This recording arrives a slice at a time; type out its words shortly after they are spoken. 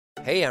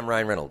Hey, I'm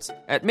Ryan Reynolds.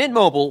 At Mint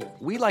Mobile,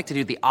 we like to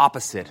do the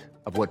opposite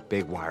of what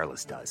Big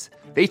Wireless does.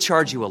 They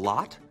charge you a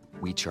lot,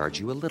 we charge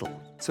you a little.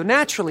 So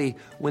naturally,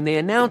 when they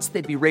announced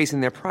they'd be raising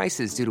their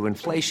prices due to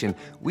inflation,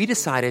 we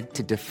decided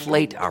to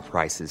deflate our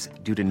prices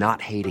due to not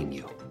hating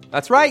you.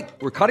 That's right.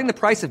 We're cutting the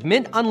price of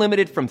Mint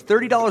Unlimited from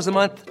 $30 a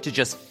month to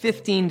just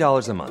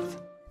 $15 a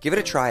month. Give it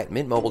a try at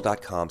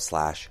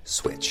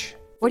mintmobile.com/switch.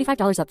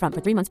 $45 up front for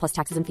 3 months plus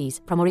taxes and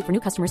fees. Promo rate for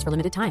new customers for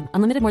limited time.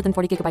 Unlimited more than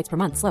 40 gigabytes per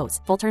month. Slows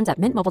full terms at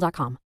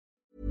mintmobile.com.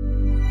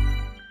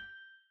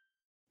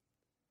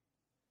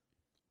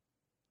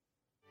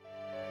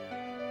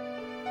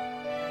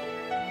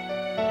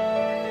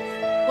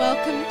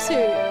 Welcome to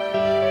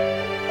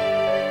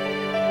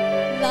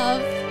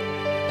Love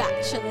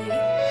Bachelor.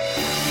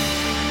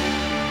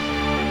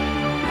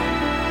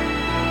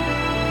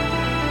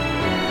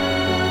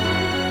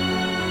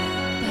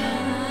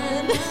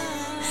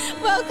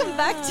 Welcome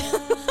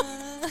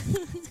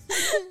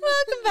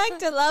back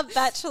to Love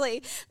Bachelor,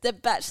 the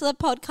Bachelor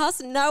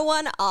podcast no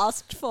one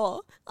asked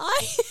for.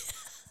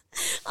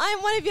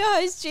 I'm one of your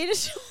hosts, Gina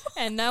Schwartz.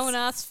 And no one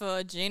asked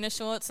for Gina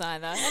Schwartz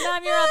either. And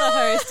I'm your other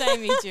host,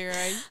 Amy Duro.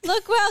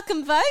 Look,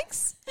 welcome,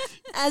 folks.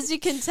 As you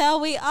can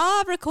tell, we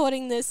are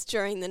recording this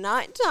during the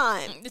night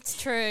time.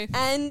 It's true.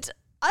 And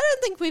I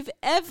don't think we've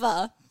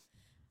ever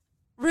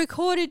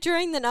recorded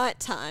during the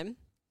night time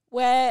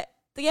where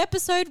the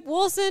episode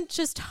wasn't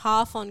just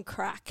half on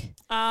crack.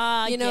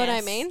 You know what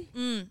I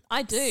mean?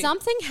 I do.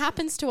 Something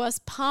happens to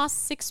us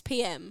past 6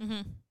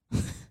 p.m.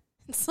 Mm-hmm.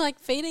 It's like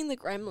feeding the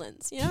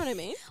gremlins. You know what I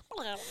mean?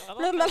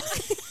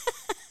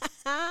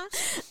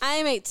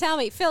 Amy, tell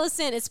me, fill us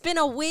in. It's been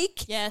a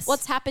week. Yes.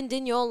 What's happened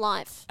in your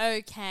life?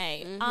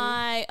 Okay.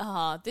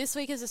 This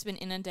week has just been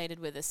inundated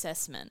with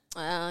assessment.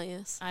 Oh,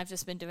 yes. I've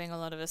just been doing a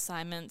lot of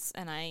assignments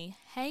and I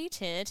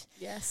hate it.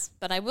 Yes.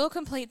 But I will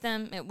complete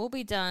them. It will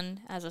be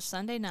done as of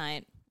Sunday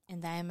night.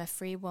 And I am a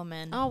free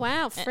woman. Oh,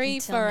 wow. Free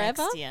until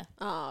forever? Next year.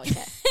 Oh,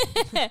 okay.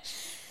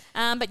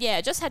 But yeah,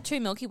 just had 2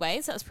 Milky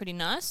Ways. That was pretty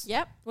nice.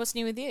 Yep. What's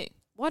new with you?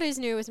 What is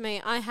new with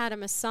me? I had a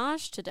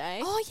massage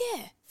today. Oh,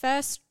 yeah.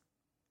 First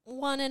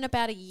one in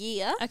about a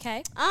year.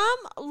 Okay.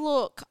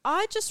 Look,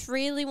 I just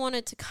really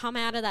wanted to come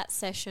out of that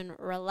session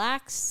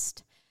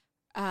relaxed,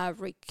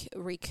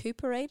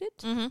 recuperated.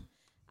 Mm-hmm.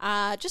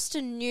 Just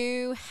a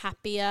new,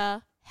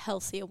 happier,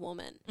 healthier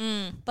woman.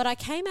 Mm. But I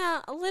came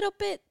out a little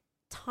bit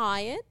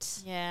tired.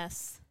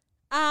 Yes.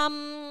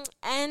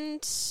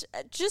 And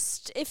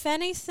just, if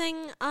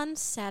anything,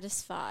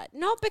 unsatisfied.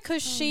 Not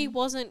because she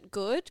wasn't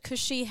good, because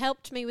she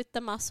helped me with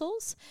the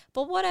muscles,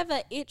 but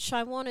whatever itch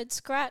I wanted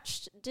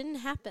scratched didn't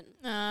happen.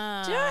 Do you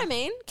know what I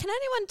mean? Can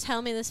anyone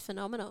tell me this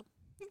phenomenon?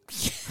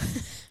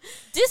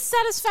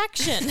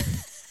 Dissatisfaction.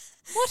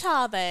 What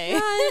are they?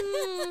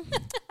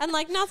 And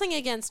like nothing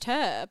against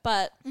her,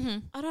 but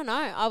I don't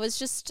know. I was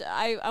just,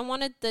 I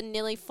wanted the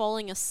nearly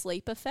falling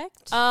asleep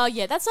effect. Oh,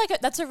 yeah.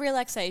 That's a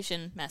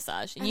relaxation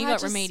massage. And you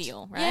got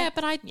remedial, right? Yeah,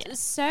 but I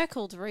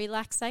circled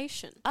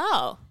relaxation.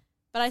 Oh.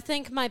 But I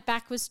think my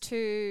back was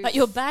too... But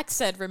your back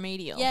said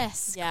remedial.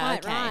 Yes,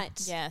 quite right.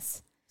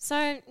 Yes.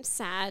 So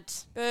sad.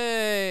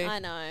 Boo. I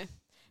know.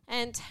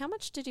 And how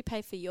much did you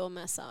pay for your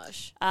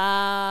massage?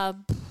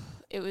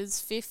 It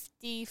was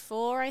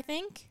 $54, I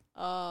think.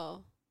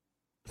 Oh.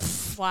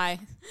 Why?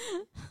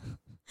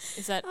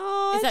 Is that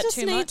I too just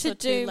much need or to too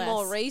do less?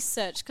 more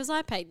research because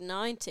I paid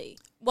 $90.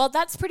 Well,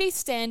 that's pretty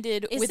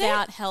standard Is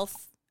without it?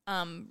 health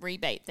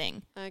rebate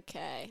thing.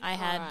 Okay. I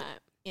had Alright.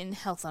 in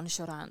health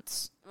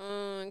insurance.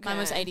 Okay. Mine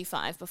was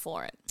 $85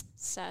 before it.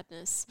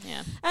 Sadness.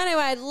 Yeah.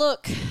 Anyway,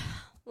 look,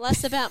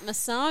 less about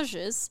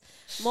massages,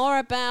 more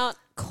about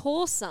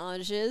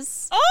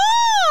corsages.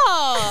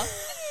 Oh,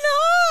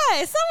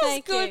 nice. That was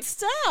Thank good you.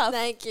 stuff.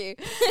 Thank you.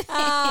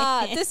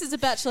 This is a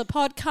Bachelor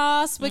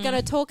podcast. We're going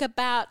to talk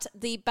about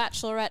the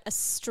Bachelorette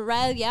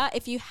Australia.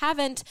 If you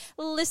haven't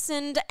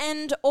listened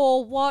and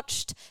or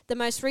watched the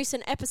most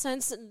recent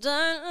episodes,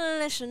 don't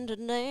listen to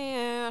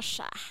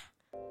this.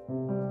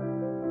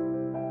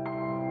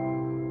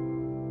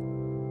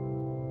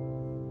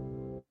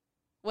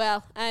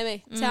 Well,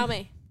 Amy, tell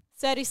me.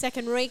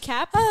 30-second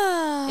recap.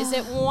 Is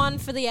it one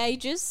for the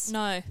ages?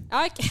 No.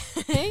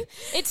 Okay.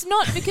 It's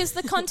not because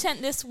the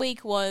content this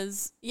week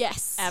was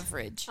Yes.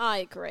 average. I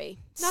agree.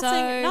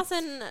 So-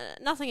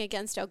 Nothing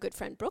against our good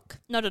friend Brooke,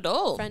 Not at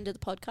all. friend of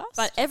the podcast.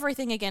 But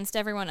everything against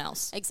everyone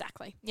else.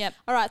 exactly. Yep.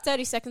 All right,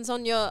 30 seconds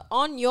on your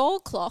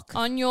clock.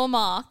 On your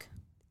mark.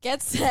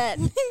 Get set.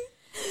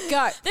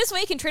 Go. This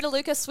week, Intrida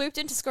Lucas swooped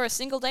in to score a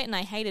single date, and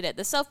I hated it.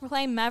 The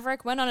self-proclaimed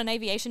maverick went on an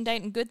aviation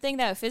date, and good thing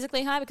they were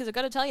physically high because I've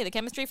got to tell you, the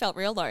chemistry felt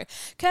real low.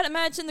 Kurt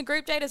emerged in the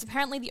group date as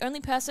apparently the only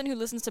person who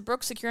listens to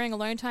Brooke securing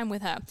alone time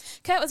with her.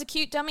 Kurt was a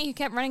cute dummy who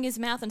kept running his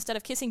mouth instead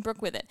of kissing Brooke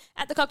with it.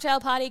 At the cocktail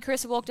party,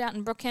 Chris walked out,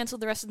 and Brooke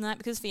cancelled the rest of the night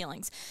because of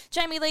feelings.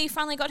 Jamie Lee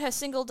finally got her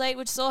single date,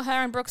 which saw her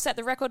and Brooke set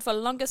the record for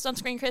longest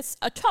on-screen kiss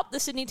atop the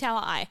Sydney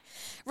Tower Eye.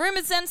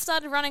 Rumours then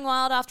started running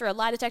wild after a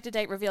lie detector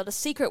date revealed a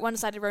secret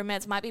one-sided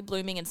romance might be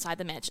blooming inside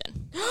the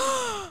mansion.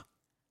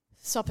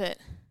 Stop it.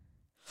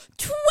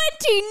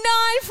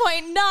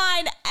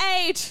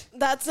 29.98.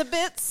 That's a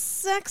bit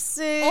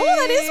sexy. Oh,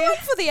 that is one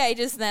for the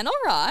ages then. All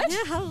right.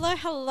 Yeah,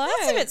 hello.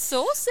 That's a bit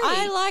saucy.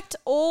 I liked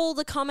all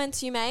the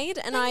comments you made,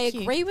 and I Thank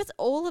you. agree with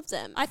all of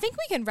them. I think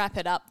we can wrap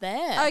it up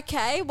there.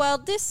 Okay, well,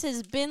 this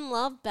has been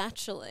Love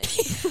Bachelor.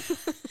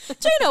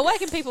 Gina, where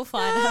can people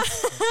find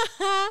us?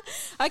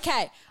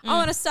 Okay, I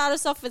want to start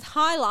us off with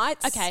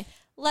highlights. Okay.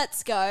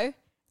 Let's go.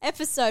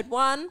 Episode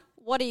 1.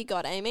 What do you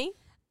got, Amy?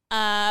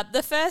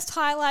 The first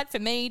highlight for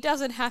me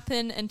doesn't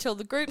happen until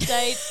the group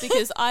date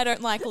because I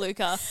don't like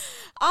Luca.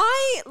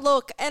 I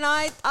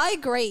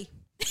agree.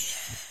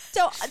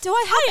 Do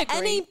I have agree.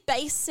 any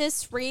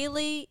basis?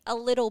 Really, a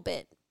little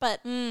bit,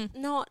 but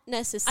not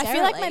necessarily. I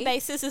feel like my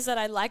basis is that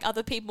I like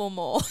other people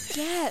more.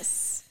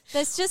 Yes.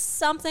 There's just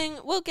something,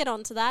 we'll get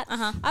onto that.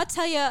 I'll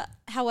tell you,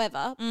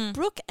 however,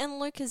 Brooke and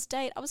Luca's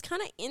date, I was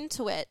kind of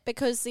into it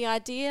because the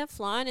idea of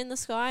flying in the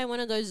sky, one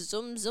of those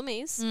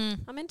zoomies,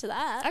 I'm into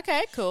that.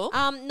 Okay, cool.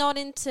 Not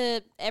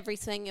into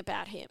everything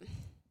about him.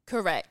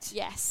 Correct.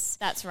 Yes.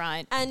 That's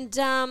right. And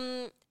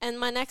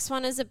my next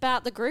one is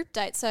about the group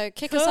date, so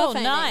kick us off,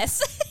 Amy.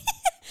 Nice.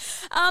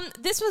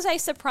 This was a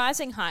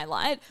surprising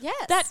highlight.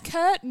 Yes. That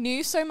Kurt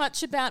knew so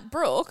much about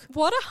Brooke.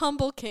 What a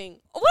humble king.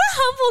 What a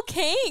humble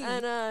king. I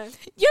know.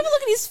 You ever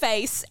look at his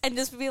face and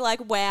just be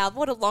like, wow,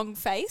 what a long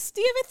face?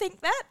 Do you ever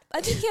think that?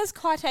 I think he has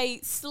quite a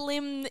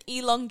slim,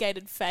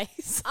 elongated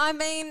face. I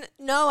mean,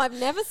 no, I've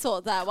never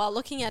thought that while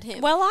looking at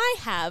him. Well, I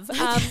have. And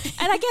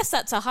I guess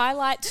that's a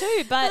highlight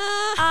too. But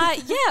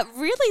yeah,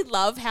 really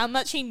love how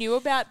much he knew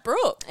about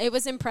Brooke. It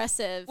was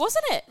impressive.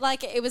 Wasn't it?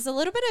 Like, it was a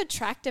little bit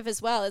attractive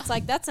as well. It's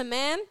like, that's a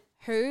man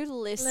who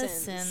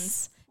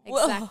listens.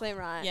 Exactly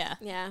right. Yeah.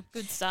 Yeah.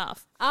 Good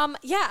stuff.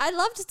 Yeah, I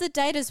loved the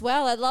date as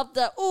well. I loved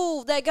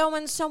they're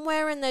going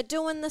somewhere and they're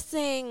doing the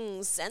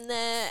things and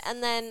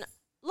then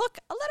look,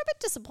 a little bit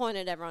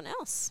disappointed everyone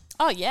else.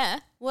 Oh, yeah.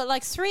 Well,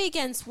 like 3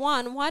 against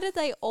 1, why did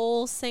they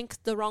all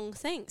think the wrong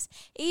things?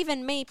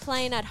 Even me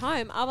playing at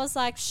home, I was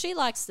like, she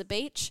likes the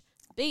beach.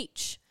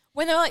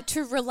 When they're like,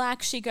 to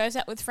relax, she goes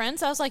out with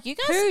friends. I was like, you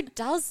guys... Who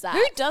does that?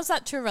 Who does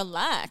that to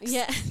relax?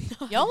 Yeah.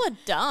 No. Y'all are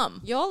dumb.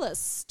 Y'all are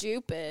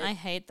stupid. I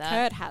hate that.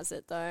 Kurt has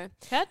it though.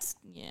 Kurt's...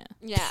 Yeah.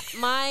 Yeah.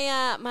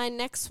 My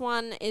next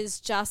one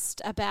is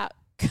just about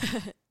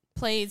Kurt.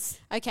 Please.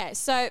 Okay,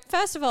 so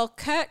first of all,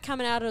 Kurt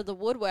coming out of the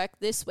woodwork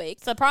this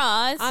week.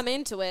 Surprise. I'm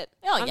into it.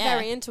 Oh, I'm yeah.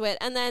 very into it.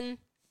 And then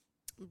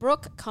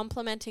Brooke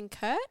complimenting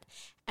Kurt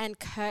and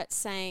Kurt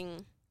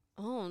saying,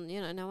 oh,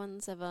 no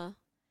one's ever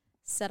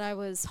said I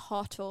was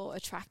hot or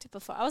attractive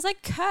before. I was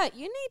like, Kurt,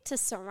 you need to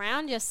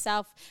surround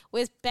yourself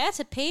with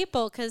better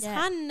people because,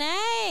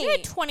 honey. You're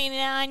a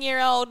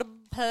 29-year-old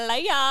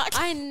player.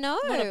 I know.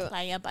 Not a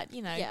player, but,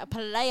 you know. Yeah,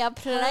 player.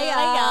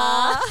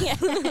 Yeah.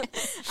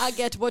 I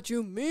get what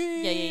you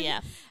mean. Yeah.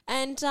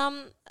 And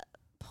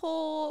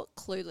poor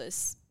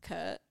clueless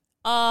Kurt.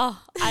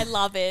 Oh, I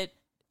love it.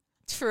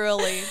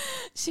 Truly.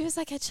 She was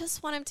like, I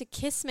just want him to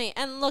kiss me.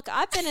 And look,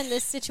 I've been in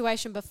this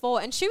situation before,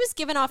 and she was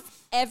giving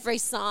off every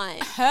sign.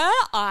 Her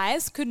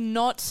eyes could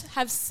not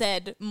have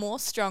said more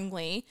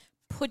strongly,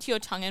 put your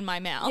tongue in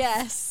my mouth.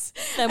 Yes.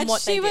 Than And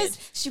what they did.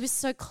 She was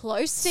so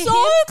close to him.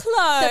 So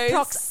close. The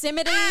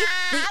proximity,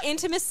 the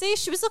intimacy.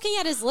 She was looking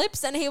at his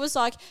lips, and he was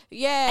like,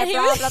 yeah, And he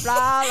blah, was- blah,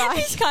 blah. Like,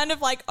 He's kind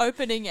of like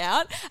opening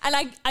out. And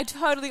I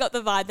totally got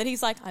the vibe that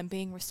he's like, I'm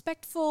being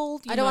respectful.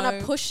 I don't want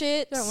to push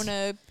it. I don't want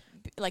to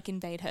like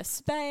invade her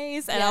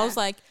space. And Yeah. I was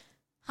like,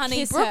 honey,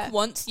 Kiss Brooke her.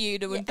 wants you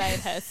to invade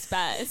her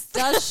space.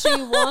 Does she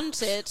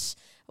want it?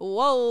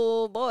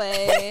 Whoa,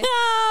 boy.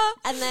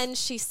 And then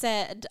she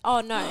said, oh,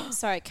 no,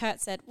 sorry,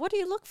 Kurt said, what do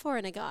you look for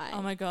in a guy?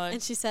 Oh, my God.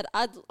 And she said,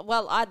 I'd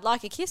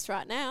like a kiss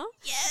right now.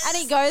 Yes. And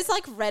he goes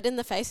like red in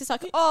the face. He's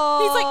like,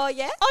 oh, He's like,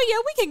 yeah. oh, yeah,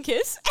 we can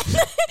kiss.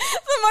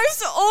 The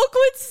most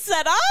awkward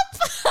setup.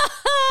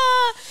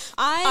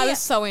 I was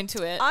so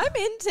into it. I'm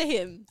into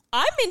him.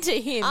 I'm into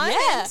him. I'm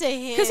yeah. into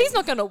him. Because he's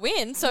not going to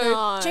win. So,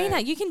 No. Gina,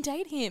 you can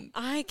date him.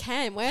 I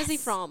can. Where's he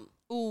from?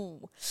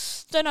 Ooh.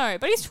 Don't know.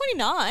 But he's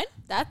 29.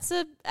 That's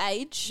a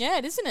age. Yeah,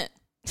 isn't it?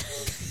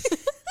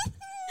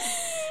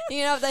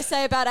 You know what they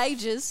say about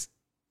ages?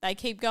 They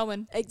keep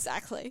going.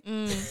 Exactly.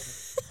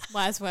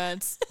 Wise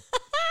words.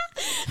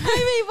 I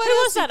mean, what Who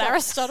else was that? you got?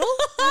 Aristotle,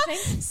 I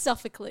think.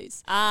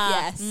 Sophocles.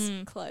 Ah, yes,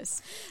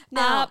 close.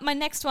 Now, My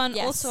next one,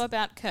 Yes. also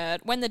about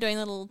Kurt, when they're doing a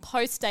little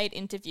post-date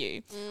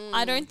interview.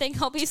 I don't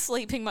think I'll be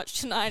sleeping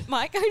much tonight.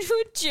 Might go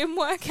to a gym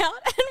workout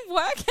and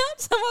work out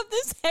some of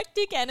this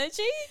hectic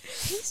energy.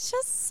 he's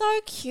just so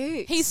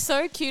cute. He's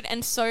so cute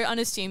and so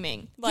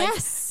unassuming. Like,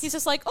 Yes. He's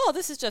just like, oh,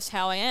 this is just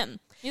how I am.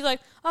 He's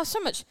like, oh, so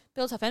much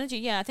built up energy.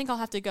 Yeah, I think I'll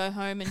have to go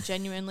home and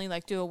genuinely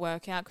like do a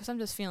workout because I'm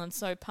just feeling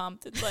so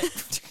pumped. It's like...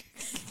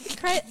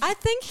 I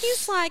think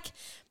he's like,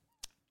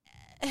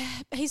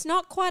 he's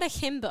not quite a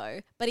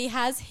himbo, but he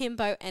has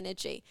himbo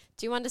energy.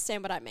 Do you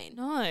understand what I mean?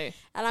 No.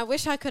 And I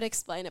wish I could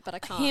explain it, but I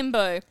can't.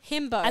 Himbo.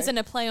 Himbo. As in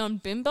a play on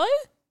bimbo?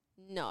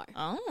 no.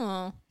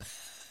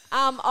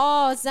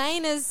 Oh.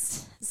 Zane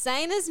is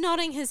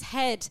nodding his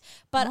head,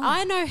 but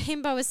I know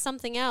himbo is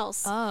something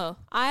else. Oh.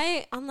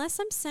 Unless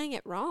I'm saying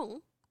it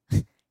wrong,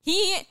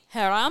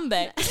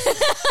 Harambe.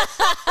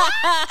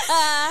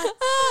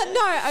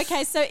 No,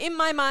 okay, so in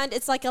my mind,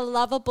 it's like a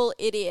lovable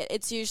idiot.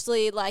 It's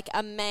usually like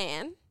a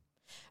man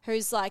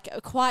who's like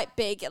quite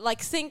big.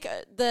 Like think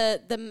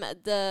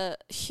the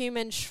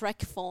human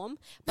Shrek form,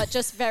 but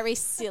just very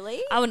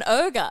silly. Oh, an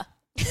ogre.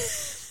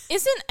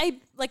 Isn't a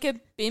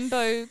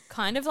bimbo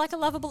kind of like a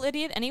lovable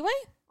idiot anyway?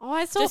 Oh,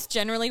 I thought. Just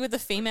generally with a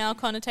female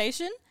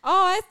connotation?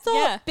 Oh, I thought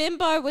Yeah.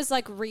 bimbo was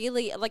like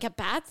really like a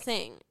bad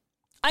thing.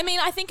 I mean,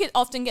 I think it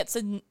often gets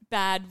a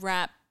bad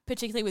rap,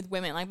 particularly with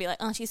women. Like, be like,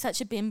 oh, she's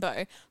such a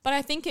bimbo. But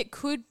I think it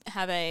could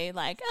have a,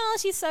 like, oh,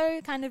 she's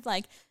so kind of,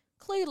 like,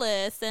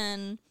 clueless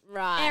and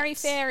Right.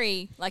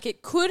 airy-fairy. Like,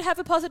 it could have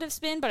a positive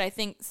spin, but I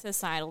think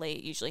societally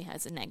it usually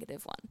has a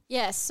negative one.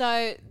 Yeah,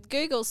 so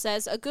Google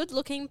says a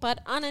good-looking but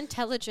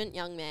unintelligent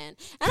young man.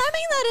 And I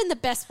mean that in the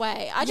best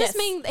way. I just Yes.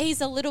 mean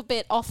he's a little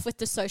bit off with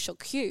the social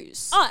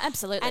cues. Oh,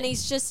 absolutely. And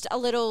he's just a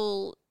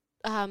little,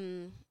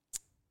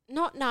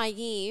 not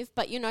naive,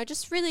 but, you know,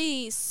 just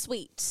really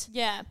sweet.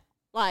 yeah.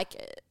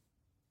 Like,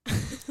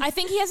 I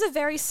think he has a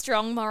very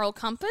strong moral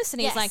compass,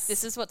 and he's Yes. like,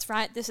 this is what's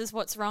right, this is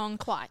what's wrong.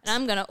 Quite. And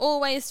I'm going to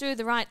always do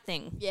the right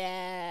thing.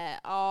 yeah.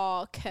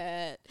 Oh,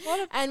 Kurt.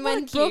 And what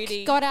when a Brooke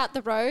cutie. got out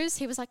the rose,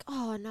 he was like,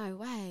 oh, no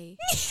way.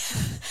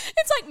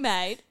 It's like,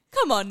 mate,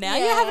 come on now.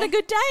 You're Yeah. having a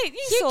good date.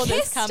 You saw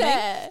this kissed coming.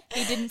 her.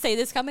 He didn't see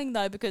this coming,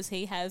 though, because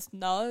he has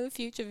no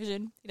future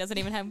vision. He doesn't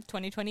even have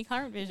 2020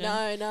 current vision.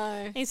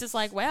 No. He's just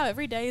like, wow,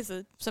 every day is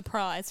a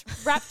surprise.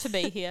 Rapt to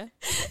be here.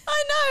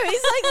 I know.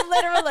 He's like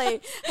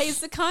literally. He's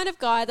the kind of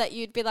guy that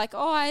you'd be like,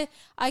 oh,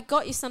 I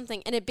got you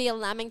something, and it'd be a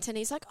Lamington.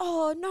 He's like,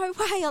 oh, no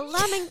way, a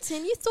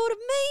Lamington. You thought of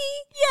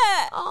me?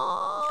 Yeah.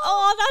 Oh,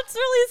 Oh, that's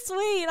really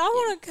sweet. I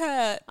want a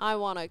Kurt. I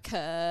want a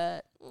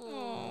Kurt.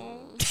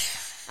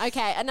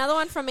 Okay, another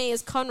one from me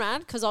is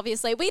Conrad, because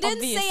obviously we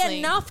didn't see Obviously.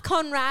 enough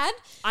Conrad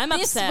I'm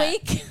this upset.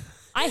 week.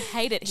 I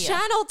hate it here.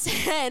 Channel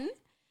 10.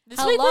 This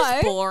Hello. week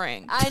was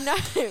boring. I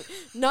know.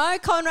 No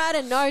Conrad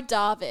and no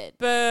David.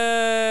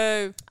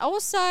 Boo.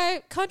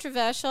 Also,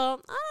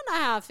 controversial. I don't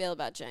know how I feel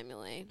about Jamie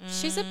Lee.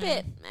 She's a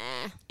bit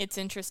meh, It's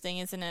interesting,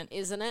 isn't it?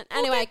 isn't it? We'll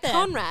Anyway, get there.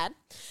 Conrad,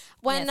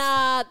 when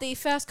Yes. the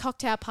first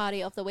cocktail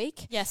party of the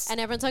week, Yes. and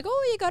everyone's like,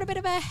 oh, you got a bit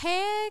of a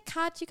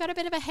haircut, you got a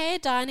bit of a hair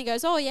dye, and he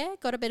goes, oh yeah,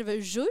 got a bit of a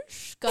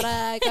zhoosh, got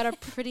a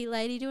pretty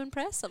lady to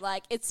impress. I'm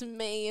like, it's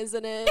me,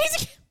 isn't it?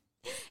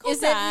 Is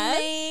Conrad,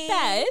 it me?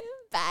 babe.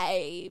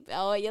 Babe.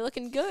 Oh, you're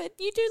looking good.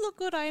 You do look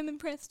good. I am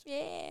impressed.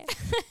 Yeah.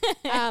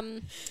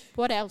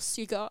 What else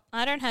you got?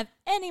 I don't have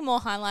any more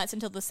highlights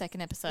until the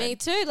second episode. Me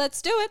too.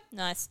 Let's do it.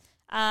 Nice.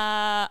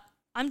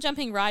 I'm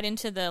jumping right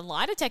into the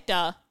lie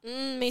detector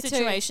Me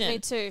situation.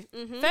 too. Me too.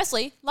 Mm-hmm.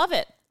 Firstly, love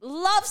it.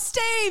 Love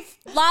Steve.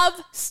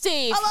 Love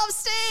Steve. I love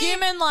Steve.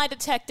 Human lie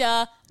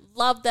detector.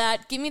 Love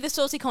that. Give me the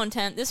saucy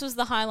content. This was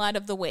the highlight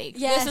of the week.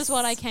 Yes. This is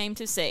what I came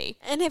to see.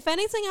 And if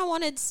anything, I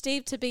wanted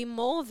Steve to be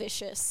more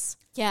vicious.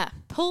 Yeah.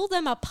 Pull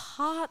them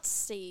apart,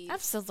 Steve.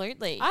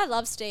 Absolutely. I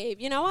love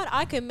Steve. You know what?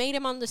 I could meet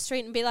him on the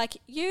street and be like,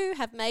 you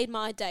have made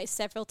my day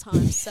several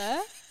times,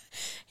 sir.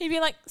 He'd be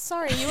like,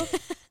 sorry,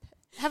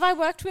 have I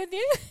worked with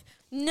you?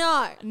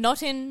 No.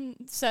 Not in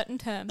certain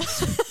terms.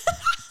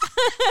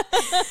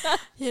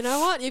 You know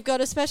what? You've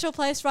got a special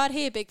place right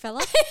here, big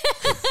fella.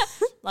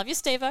 Love you,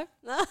 Steve-O.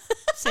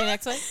 See you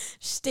next week.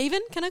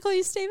 Stephen? Can I call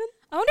you Stephen?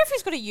 I wonder if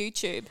he's got a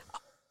YouTube.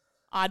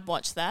 I'd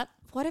watch that.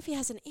 What if he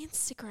has an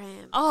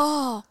Instagram?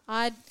 Oh,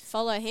 I'd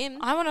follow him.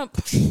 I want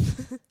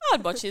to.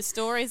 I'd watch his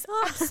stories.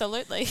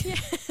 Absolutely.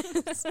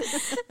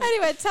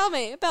 Anyway, tell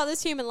me about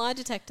this human lie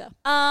detector.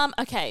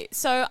 Okay,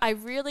 so I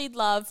really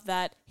love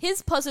that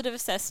his positive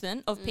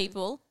assessment of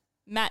people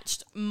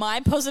matched my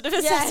positive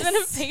assessment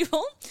of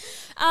people.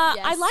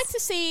 I'd like to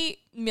see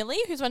Millie,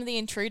 who's one of the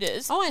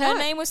intruders. Oh, I Her know.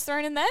 name was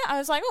thrown in there. I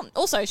was like, oh,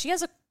 also, she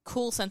has a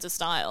cool sense of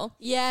style.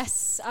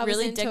 Yes, I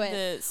Really was into dig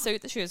it. the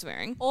suit that she was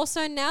wearing.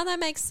 Also, now that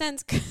makes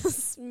sense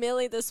because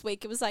Millie this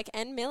week, it was like,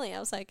 and Millie. I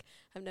was like,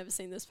 I've never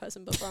seen this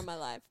person before in my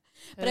life.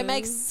 But it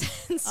makes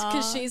sense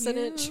because are she's an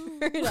you?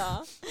 intruder.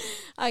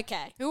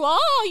 Okay. Who are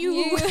you?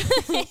 You.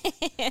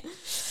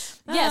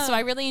 Yeah, so I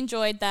really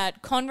enjoyed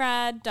that.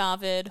 Conrad,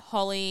 David,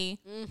 Holly,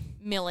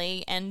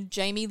 Millie, and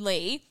Jamie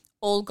Lee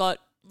all got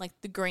like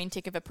the green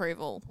tick of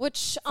approval.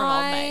 Which From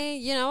Old Mate.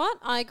 you know what?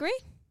 I agree.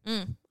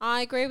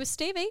 I agree with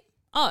Stevie.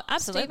 Oh,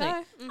 absolutely.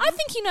 Steve-O. I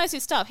think he knows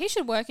his stuff. He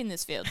should work in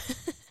this field.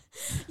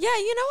 Yeah,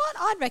 you know what?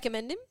 I'd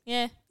recommend him.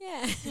 Yeah,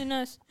 Yeah. who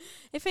knows?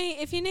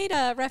 If you need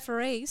a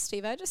referee,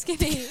 Steve-O, just give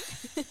me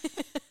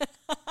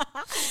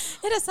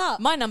hit us up.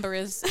 My number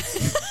is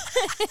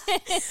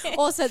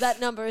Also, that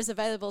number is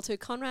available to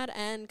Conrad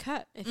and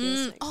Kurt if you're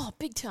listening. oh,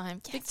 big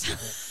time. Big time.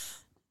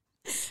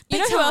 You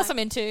know Big who else time. I'm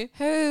into?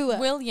 Who?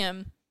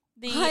 William,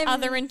 the I'm-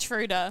 other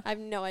intruder. I have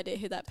no idea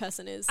who that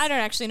person is. I don't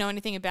actually know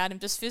anything about him,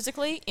 just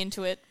physically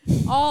into it.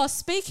 Oh,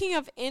 speaking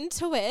of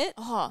into it.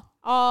 Oh,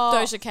 Oh,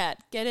 Doja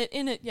Cat. Get it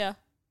in it. Yeah,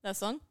 that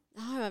song.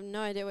 I have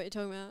no idea what you're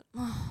talking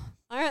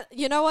about.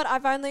 You know what?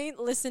 I've only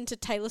listened to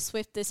Taylor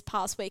Swift this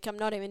past week. I'm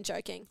not even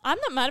joking. I'm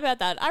not mad about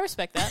that. I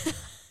respect that.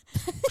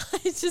 I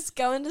just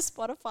go into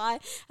Spotify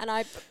and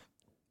I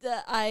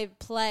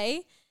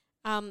play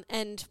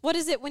And what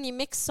is it when you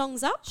mix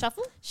songs up?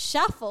 Shuffle?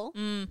 Shuffle.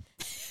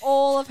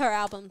 All of her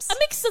albums. I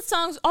mixed the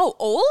songs. Oh,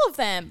 all of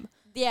them.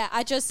 Yeah,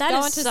 I just That go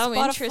is onto so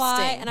Spotify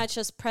interesting. and I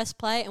just press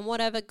play, and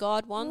whatever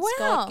God wants,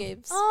 Wow. God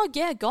gives. Oh,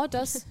 yeah, God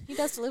does. He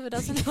does deliver,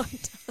 doesn't he? God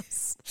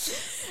does.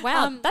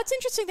 Wow, that's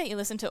interesting that you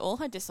listen to all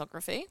her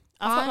discography.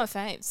 I've got my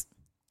faves.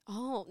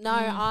 Oh no,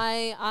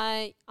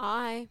 I.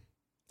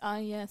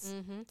 Yes.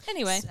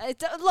 Anyway,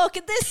 Look,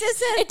 this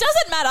isn't. it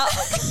doesn't matter.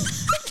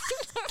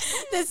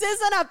 This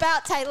isn't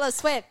about Taylor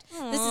Swift.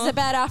 This is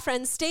about our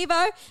friend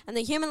Steve-O and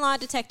the Human Lie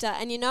Detector.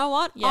 And you know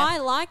what? Yeah. I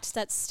liked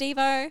that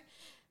Steve-O.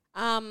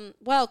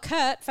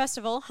 Kurt, first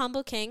of all,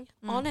 humble king,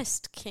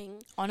 honest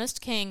king, Honest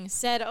King.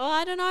 said, "Oh,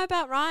 I don't know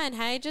about Ryan.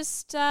 Hey,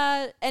 just,"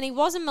 and he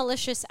wasn't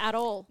malicious at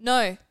all.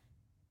 No.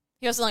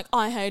 He wasn't like,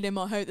 I hate him,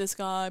 I hate this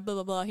guy, blah,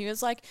 blah, blah. He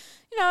was like,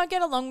 I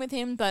get along with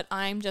him, but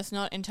I'm just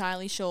not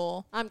entirely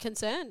sure. I'm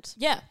concerned.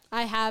 Yeah.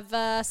 I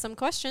have some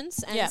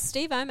questions, and Yeah.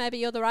 Steve-O, maybe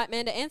you're the right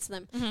man to answer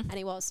them. And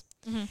he was.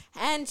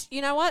 And you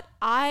know what?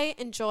 I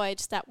enjoyed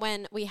that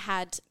when we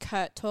had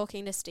Kurt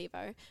talking to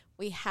Steve-O,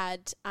 we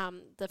had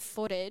the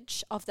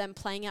footage of them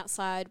playing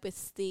outside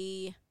with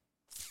the,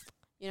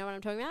 you know what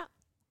I'm talking about?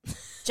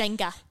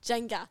 Jenga.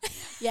 Jenga.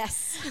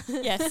 Yes.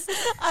 Yes.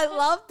 I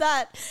love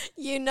that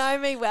you know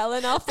me well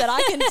enough that I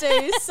can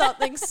do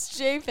something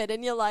stupid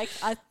and you're like,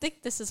 I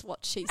think this is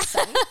what she's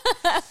saying.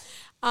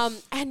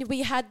 And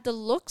we had the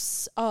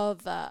looks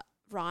of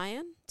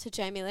Ryan to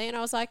Jamie Lee, and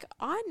I was like,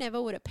 I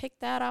never would have picked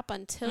that up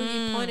until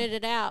you pointed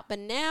it out, but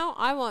now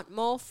I want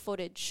more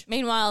footage.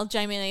 Meanwhile,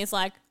 Jamie Lee is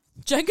like,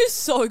 Jenga's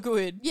so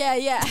good. Yeah,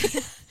 yeah.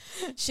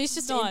 She's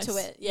just Nice. into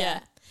it. Yeah.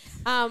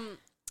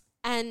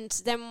 And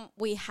then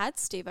we had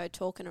Steve-O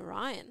talking to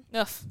Ryan,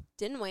 Ugh.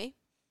 didn't we?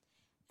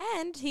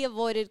 And he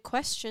avoided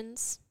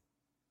questions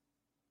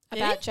Did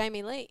about he?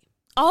 Jamie Lee.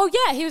 Oh,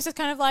 yeah. He was just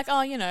kind of like,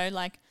 nothing.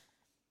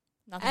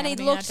 And he happening,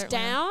 I looked don't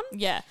down. wanna-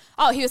 Yeah.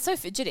 Oh, he was so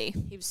fidgety.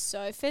 He was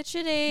so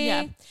fidgety.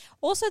 Yeah.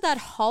 Also, that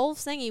whole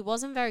thing, he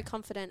wasn't very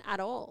confident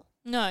at all.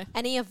 No.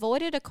 And he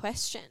avoided a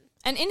question.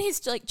 And in his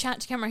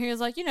chat to camera, he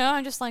was like,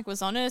 I just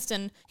was honest.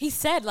 And he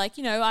said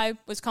I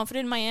was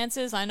confident in my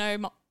answers. I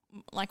know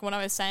what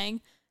I was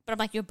saying. But I'm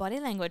like, your body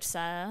language,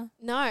 sir.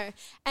 No.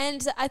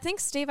 And I think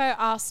Steve-O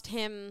asked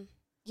him,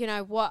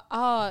 what?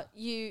 Oh,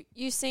 you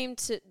seem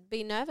to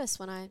be nervous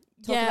when I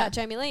talk Yeah. about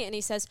Jamie Lee. And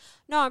he says,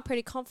 no, I'm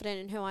pretty confident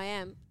in who I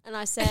am. And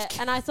I said,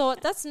 and I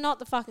thought, that's not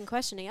the fucking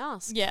question he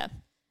asked. Yeah.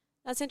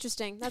 That's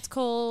interesting. That's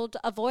called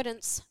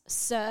avoidance,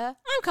 sir.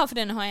 I'm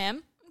confident in who I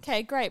am.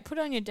 Okay, great. Put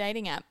it on your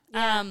dating app.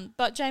 Yeah.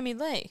 But Jamie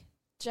Lee.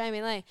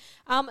 Jamie Lee.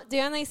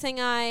 The only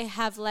thing I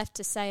have left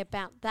to say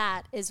about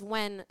that is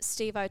when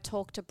Steve-O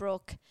talked to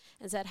Brooke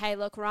and said, hey,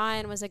 look,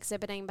 Ryan was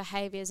exhibiting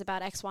behaviours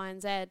about X, Y,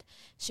 and Z.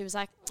 She was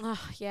like,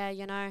 oh, yeah,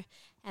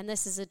 and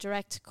this is a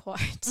direct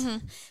quote.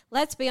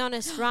 Let's be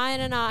honest,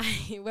 Ryan and I,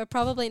 we're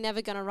probably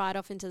never going to ride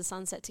off into the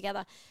sunset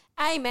together.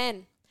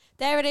 Amen.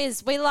 There it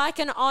is. We like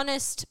an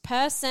honest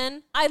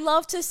person. I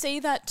love to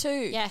see that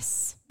too.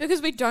 Yes. Because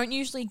we don't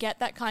usually get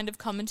that kind of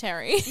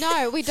commentary.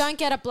 No, we don't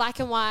get a black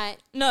and white.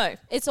 No.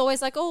 It's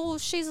always like, oh,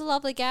 she's a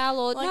lovely gal,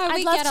 or no, I'd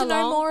we love get to along.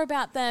 know more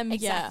about them.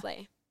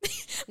 Exactly. Yeah.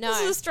 No.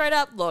 This is a straight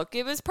up look.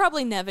 It was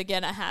probably never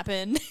going to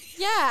happen.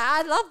 Yeah,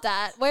 I love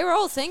that. We were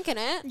all thinking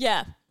it.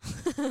 Yeah.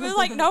 We were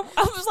like, no.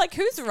 I was like,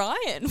 who's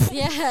Ryan?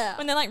 Yeah.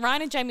 When they're like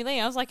Ryan and Jamie Lee,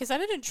 I was like, is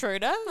that an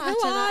intruder? Who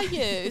don't know. are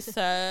you,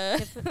 sir?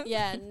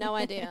 Yeah, no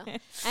idea.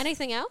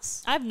 Anything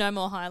else? I have no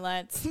more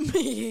highlights.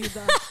 Me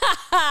either.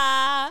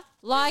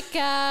 Like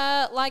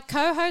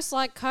co-host,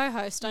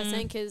 I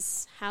think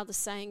is how the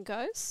saying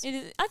goes. It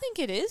is, I think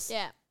it is.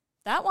 Yeah.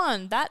 That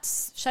one,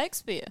 that's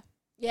Shakespeare.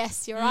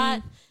 Yes, you're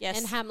right. yes.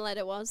 And Hamlet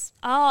it was.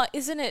 Oh,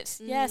 isn't it?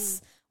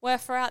 Yes.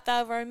 Wherefore art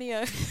thou,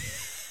 Romeo?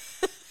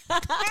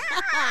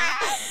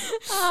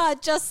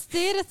 Just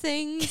theatre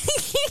things.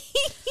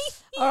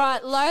 All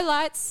right, low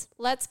lights.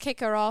 Let's kick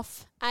her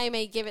off.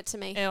 Amy, give it to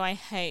me. Oh, I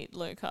hate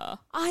Luca.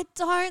 I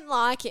don't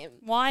like him.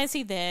 Why is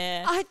he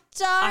there? I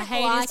don't I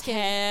hate like his him.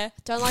 hair.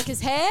 Don't like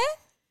his hair.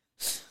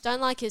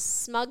 Don't like his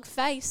smug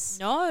face.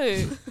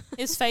 No.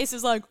 His face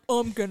is like,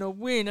 I'm going to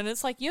win. And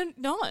it's like, you're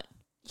not.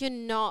 You're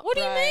not. What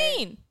do bro. you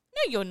mean?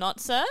 No, you're not,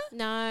 sir.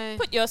 No.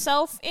 Put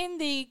yourself in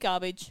the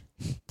garbage.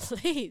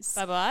 Please.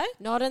 Bye-bye.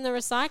 Not in the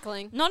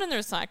recycling. Not in the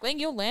recycling.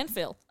 You're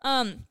landfill.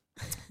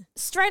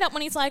 Straight up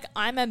when he's like,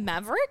 I'm a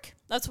maverick.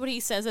 That's what he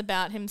says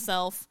about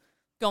himself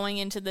going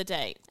into the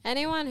date.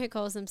 Anyone who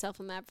calls himself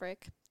a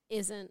maverick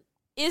isn't.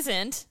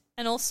 Isn't.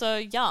 And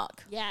also, yuck.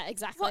 Yeah,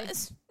 exactly.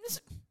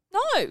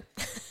 No.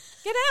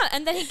 Get out.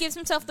 And then he gives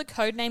himself the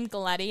codename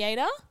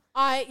Gladiator.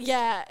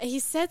 He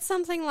said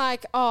something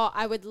like, oh,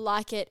 I would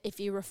like it if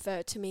you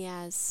refer to me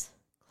as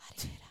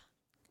Gladiator.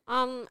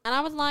 And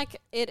I would like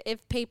it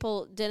if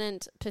people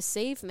didn't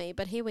perceive me,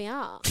 but here we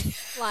are.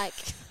 Like,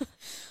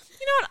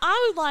 You know what?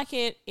 I would like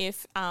it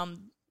if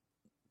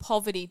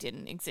poverty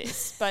didn't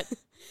exist. But,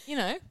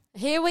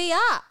 here we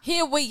are.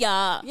 here we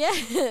are.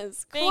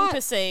 Yes. Being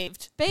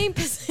perceived. Being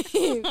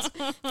perceived.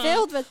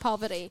 Filled with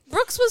poverty.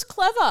 Brooks was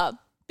clever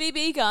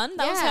BB Gun.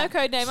 That was Yeah, her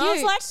code name. I was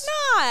cute. like,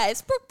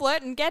 nice. Brooke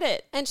Blurton, get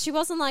it. And she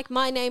wasn't like,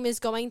 my name is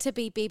going to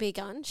be BB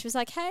Gun. She was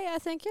like, hey, I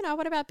think,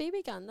 what about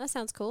BB Gun? That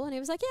sounds cool. And he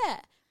was like, yeah.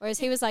 Whereas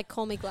he was like,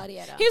 call me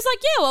Gladiator. He was like,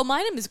 yeah, well,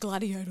 my name is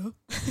Gladiator.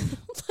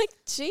 like,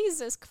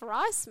 Jesus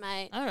Christ,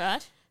 mate. All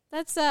right.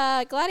 That's,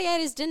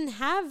 Gladiators didn't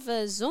have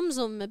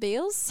Zoom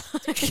mobiles.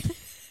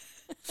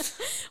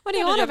 What do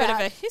you want a bit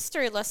about? of a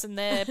history lesson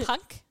there,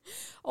 punk.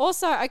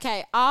 Also,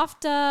 okay,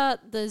 after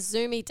the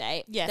Zoomy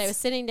date, Yes. they were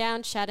sitting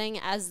down chatting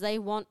as they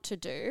want to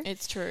do.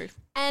 It's true.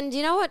 And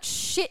you know what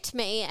shit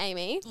me,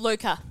 Amy?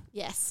 Luca.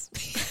 Yes.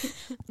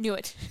 Knew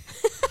it.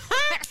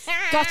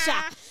 Gotcha.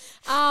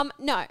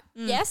 No.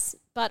 Yes,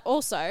 but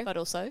also, But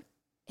also,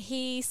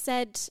 he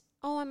said,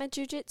 oh, I'm a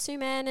jiu-jitsu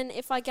man, and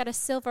if I get a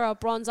silver or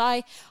bronze,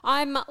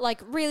 I'm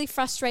like really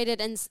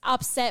frustrated and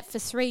upset for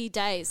 3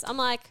 days. I'm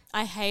like,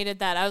 I hated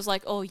that. I was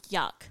like, oh,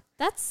 yuck.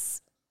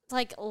 that's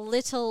like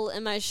little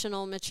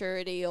emotional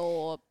maturity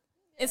or...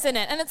 Isn't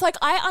it? And it's like,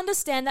 I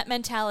understand that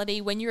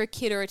mentality when you're a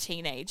kid or a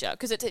teenager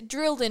because it's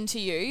drilled into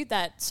you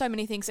that so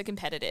many things are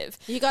competitive.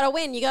 You gotta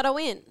win, you gotta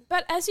win.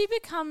 But as you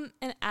become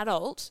an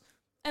adult,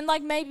 and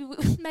like maybe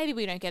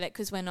we don't get it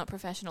because we're not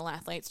professional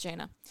athletes,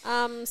 Gina.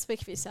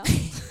 Speak for yourself.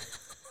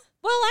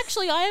 Well,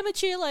 actually, I am a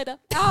cheerleader.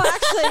 Oh,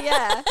 actually,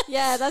 yeah.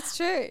 Yeah, that's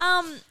true.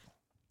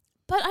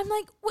 But I'm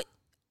like,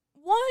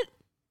 what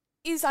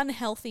is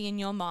unhealthy in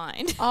your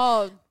mind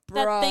Oh,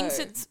 bro. that thinks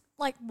it's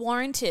like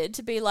warranted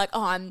to be like,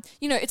 oh,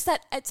 it's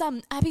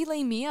Abby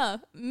Lee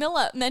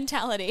Miller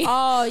mentality.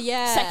 Oh,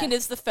 yeah. Second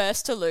is the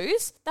first to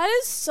lose. That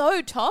is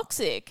so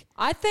toxic.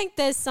 I think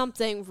there's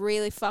something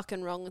really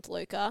fucking wrong with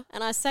Luca.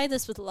 And I say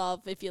this with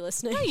love if you're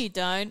listening. No, you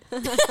don't.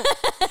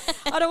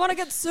 I don't want to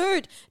get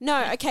sued.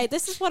 No, okay,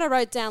 this is what I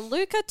wrote down.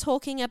 Luca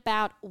talking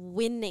about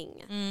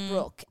winning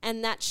Brooke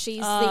and that she's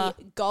the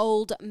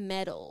gold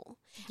medal.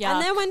 Yuck.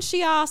 And then when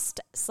she asked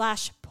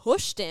 /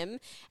 pushed him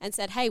and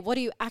said, hey, what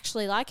do you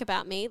actually like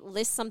about me?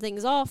 List some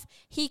things off.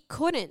 He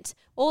couldn't.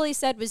 All he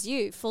said was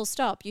you, full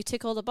stop. You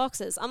tick all the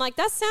boxes. I'm like,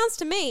 that sounds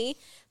to me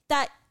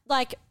that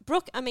like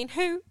Brooke, I mean,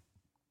 who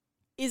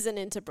isn't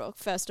into Brooke,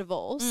 first of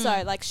all?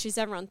 So like she's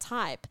everyone's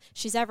type.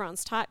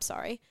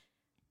 Sorry.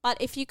 But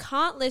if you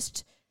can't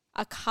list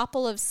a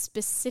couple of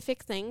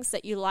specific things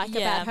that you like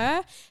about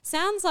her,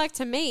 sounds like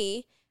to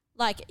me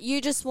like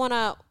you just want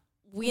to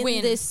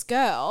win this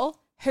girl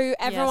who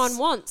everyone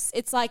wants.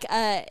 It's like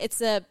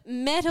it's a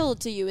medal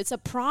to you. It's a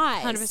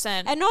prize.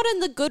 100%. And not in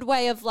the good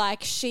way of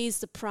like, she's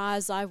the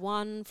prize I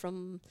won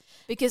from...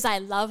 Because I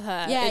love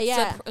her.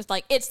 Yeah, It's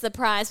like, it's the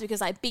prize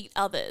because I beat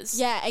others.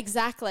 Yeah,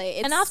 exactly.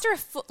 And after a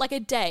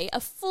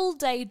full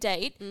day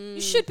date,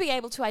 you should be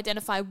able to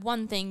identify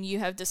one thing you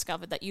have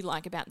discovered that you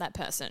like about that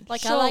person.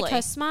 Like, surely. I like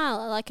her smile.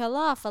 I like her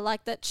laugh. I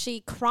like that she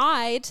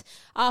cried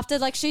after,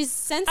 like, she's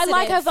sensitive. I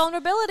like her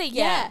vulnerability.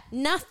 Yeah.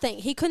 Nothing.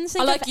 He couldn't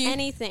think like of you.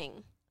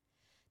 anything.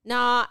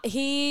 Nah,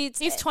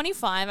 he's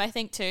 25, I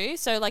think, too.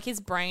 So, like, his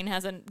brain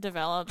hasn't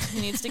developed.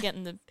 He needs to get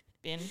in the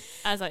bin,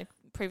 as I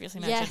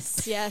previously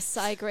mentioned. Yes,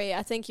 I agree.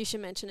 I think you should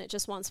mention it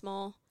just once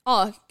more.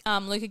 Oh,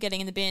 Luca getting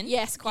in the bin?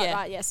 Yes, quite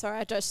right. Yeah, sorry.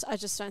 I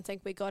just don't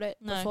think we got it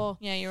before.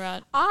 Yeah, you're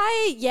right.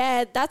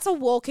 That's a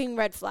walking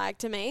red flag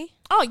to me.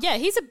 Oh, yeah,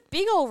 he's a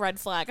big old red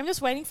flag. I'm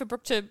just waiting for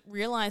Brooke to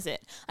realise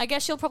it. I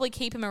guess she'll probably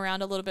keep him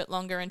around a little bit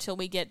longer until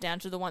we get down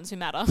to the ones who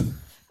matter.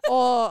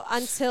 Or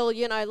until,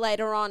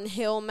 later on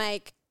he'll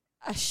make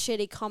a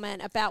shitty comment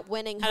about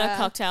winning her. At a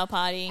cocktail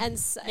party. And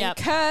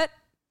Kurt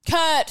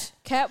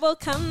will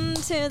come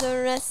to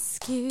the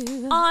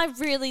rescue. I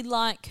really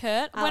like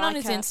Kurt. I Went on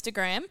like his Kurt.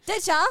 Instagram.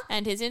 Did ya?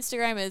 And his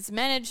Instagram is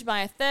managed by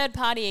a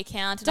third-party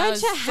account. And I Don't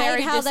was you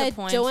very hate how they're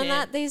disappointed. doing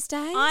that these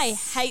days? I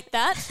hate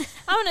that.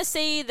 I want to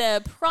see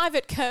the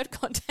private Kurt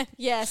content.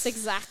 Yes,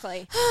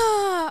 exactly.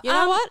 You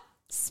know what?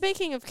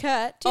 Speaking of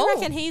Kurt, do you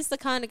reckon he's the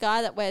kind of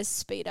guy that wears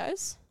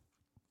Speedos?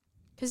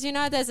 Because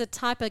there's a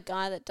type of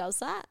guy that does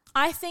that.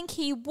 I think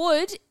he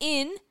would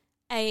in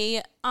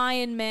a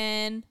Iron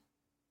Man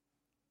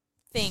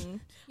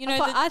thing.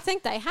 I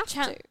think they have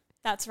to.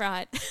 That's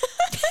right.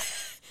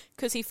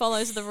 Because he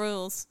follows the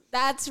rules.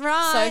 That's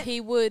right. So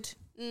he would.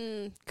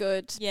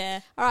 Good.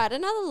 Yeah. All right,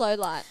 another low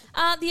light.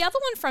 The other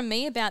one from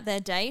me about their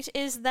date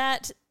is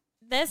that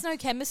there's no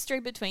chemistry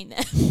between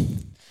them.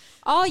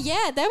 Oh,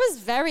 yeah, there was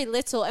very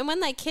little. And when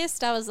they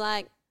kissed, I was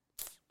like,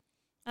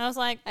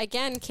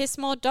 again, kiss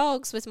more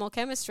dogs with more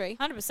chemistry.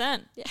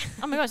 100%. Yeah.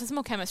 Oh my gosh, there's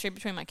more chemistry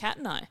between my cat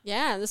and I.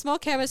 Yeah, there's more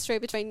chemistry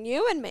between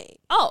you and me.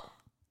 Oh,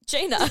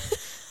 Gina.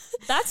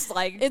 That's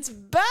like... It's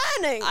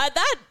burning.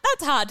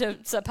 That's hard to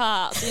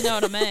surpass, you know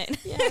what I mean?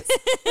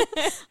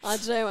 Yes. I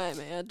do,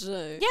 Amy, I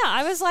do. Yeah,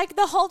 I was like,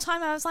 the whole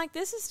time I was like,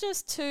 this is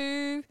just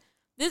too...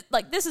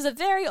 This is a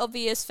very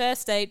obvious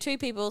first date, two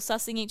people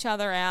sussing each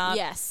other out.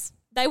 Yes.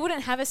 They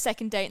wouldn't have a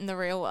second date in the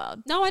real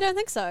world. No, I don't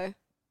think so.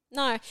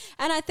 No.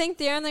 And I think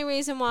the only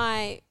reason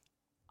why,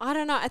 I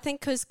don't know, I think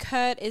because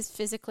Kurt is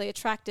physically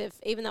attractive,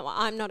 even though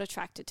I'm not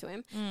attracted to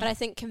him, but I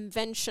think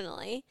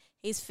conventionally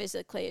he's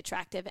physically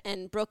attractive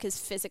and Brooke is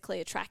physically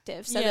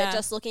attractive. So Yeah. they're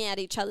just looking at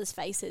each other's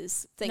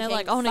faces And thinking, they're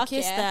like, I want to "Fuck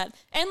kiss yeah." that.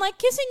 And like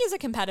kissing is a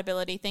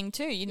compatibility thing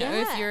too. You know,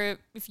 Yeah.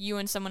 if you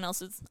and someone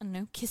else's, I don't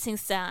know, kissing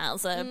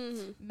styles are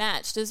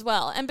matched as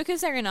well. And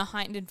because they're in a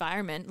heightened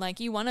environment, like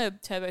you want to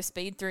turbo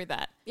speed through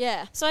that.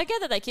 Yeah. So I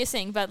get that they're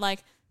kissing, but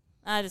like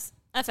I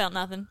felt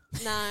nothing.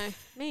 No,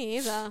 me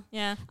either.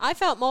 Yeah. I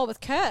felt more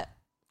with Kurt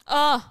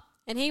Oh,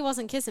 and he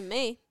wasn't kissing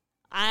me.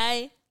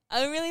 I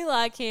really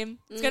like him.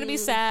 It's going to be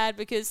sad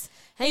because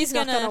He's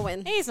not gonna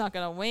win. He's not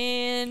going to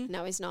win.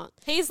 No, he's not.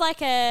 He's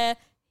like a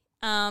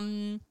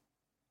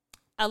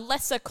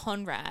lesser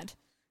Conrad.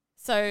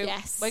 So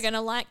Yes. we're going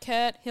to like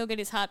Kurt. He'll get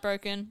his heart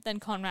broken. Then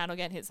Conrad will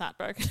get his heart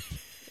broken.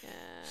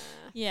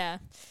 Yeah.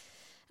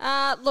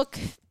 Look,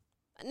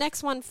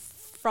 next one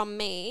from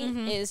me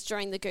Mm-hmm. is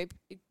during the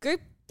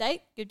group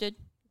date. You did.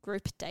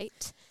 Group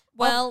date.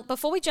 Well,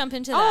 before we jump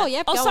into Oh, that.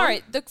 yep, Oh, go sorry.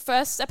 on. The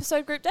first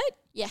episode group date?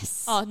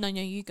 Yes. Oh, no,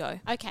 you go.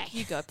 Okay.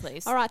 You go,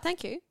 please. All right,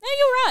 thank you. No,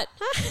 you're right.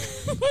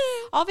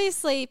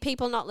 Obviously,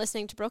 people not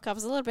listening to Brooke, I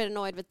was a little bit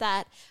annoyed with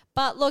that.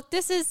 But look,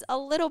 this is a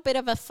little bit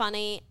of a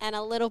funny and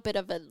a little bit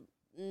of a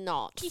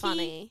not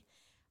funny.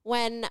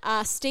 When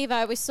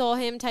Steve-O, we saw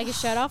him take his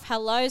shirt off.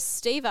 Hello,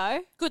 Steve-O.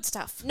 Good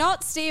stuff.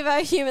 Not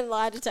Steve-O, human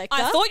lie detector.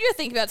 I thought you were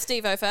thinking about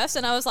Steve-O first,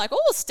 and I was like,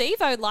 oh,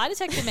 Steve-O, lie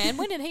detector man.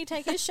 When did he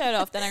take his shirt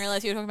off? Then I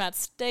realized you were talking about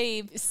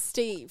Steve.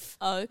 Steve.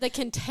 Oh. The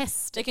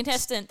contestant. The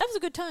contestant. That was a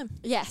good time.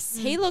 Yes,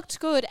 he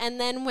looked good.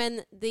 And then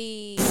when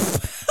the...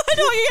 I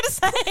know what you're going to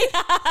say.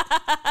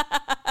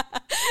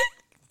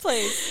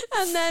 Please.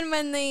 And then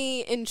when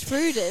the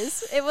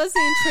intruders, it was the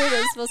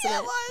intruders, wasn't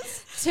it?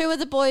 was. Two of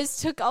the boys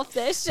took off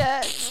their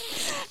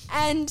shirts,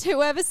 and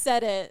whoever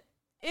said it,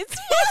 it's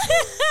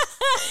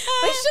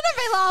we shouldn't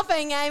be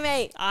laughing,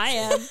 Amy. I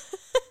am.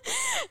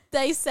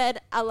 They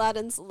said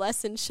Aladdin's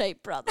less in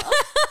shape brother.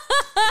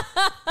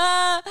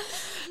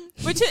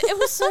 Which it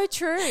was so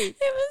true. It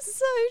was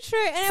so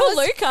true. And For it was,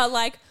 Luca,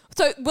 like,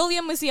 so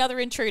William was the other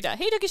intruder.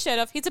 He took his shirt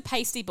off. He's a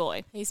pasty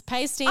boy. he's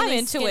pasty I'm and he's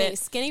into skinny, it.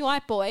 skinny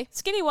white boy.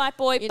 Skinny white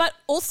boy, but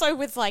also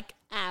with like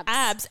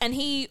Abs. And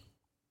he,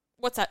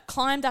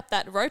 climbed up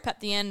that rope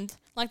at the end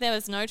like there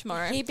was no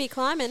tomorrow. He'd be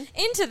climbing.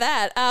 Into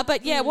that.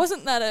 But yeah,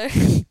 wasn't that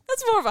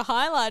that's more of a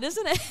highlight,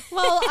 isn't it?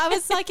 Well, I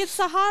was like, it's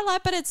a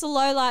highlight, but it's a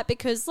low light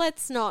because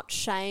let's not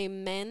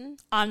shame men.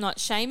 I'm not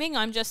shaming.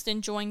 I'm just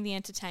enjoying the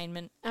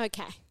entertainment.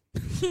 Okay.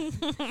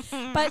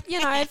 But you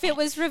know, if it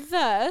was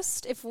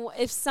reversed, if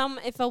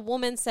a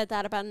woman said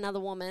that about another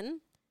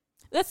woman,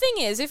 The thing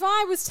is, if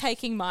I was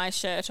taking my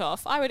shirt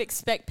off, I would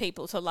expect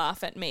people to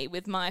laugh at me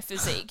with my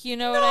physique. You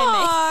know what I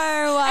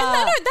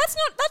mean? And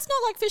that's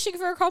not like fishing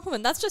for a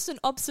compliment. That's just an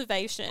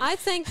observation. I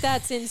think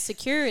that's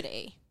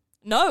insecurity.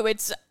 No,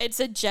 it's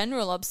a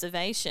general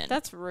observation.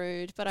 That's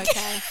rude, but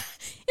okay.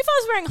 If I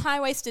was wearing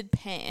high-waisted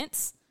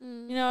pants,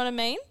 you know what I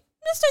mean?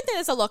 I just don't think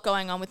there's a lot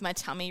going on with my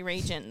tummy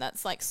region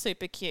that's like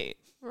super cute.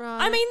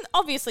 Right. I mean,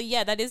 obviously,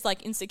 yeah, that is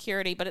like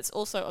insecurity, but it's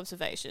also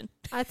observation.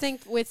 I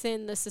think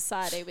within the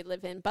society we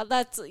live in, but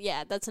that's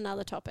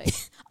another topic.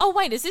 Oh,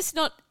 wait, is this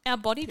not our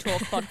body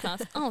talk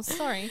podcast? Oh,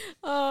 sorry.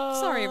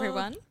 Sorry,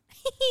 everyone.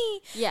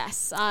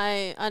 Yes,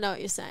 I know what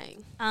you're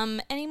saying.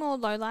 Any more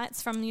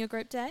lowlights from your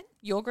group date?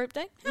 Your group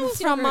date? How was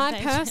your From group my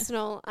date?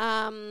 personal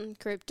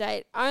group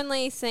date,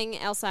 only thing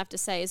else I have to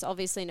say is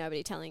obviously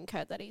nobody telling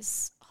Kurt that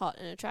he's hot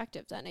and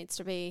attractive. That needs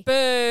to be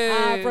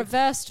Boo.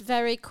 reversed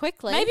very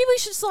quickly. Maybe we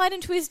should slide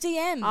into his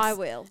DMs. I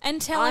will. And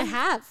tell I him.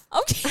 have.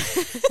 Okay.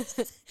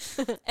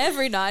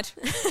 Every night.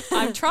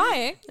 I'm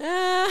trying.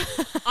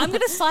 I'm going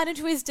to slide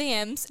into his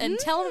DMs and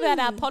tell him about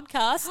our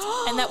podcast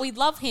and that we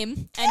love him.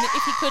 And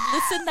if he could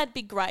listen, that'd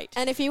be great.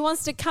 And if he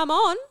wants to come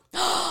on,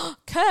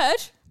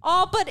 Kurt.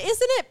 oh, but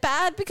isn't it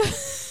bad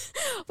because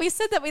we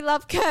said that we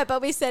love Kurt,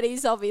 but we said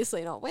he's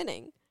obviously not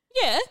winning.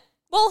 Yeah.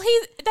 Well,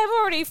 they've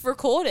already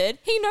recorded.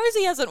 He knows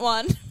he hasn't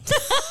won.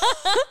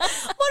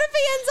 What if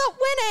he ends up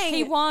winning?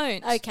 He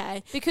won't.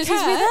 Okay. Because Kurt,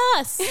 he's with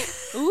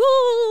us.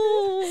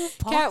 Ooh.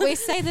 Kurt, we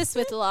say this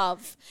with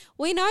love.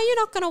 We know you're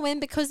not going to win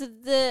because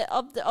of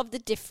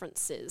the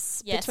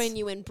differences Yes. between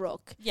you and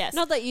Brooke. Yes.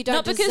 Not that you don't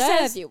Not because deserve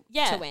there's- you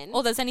yeah, to win.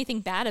 or there's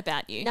anything bad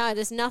about you. No,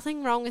 there's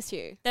nothing wrong with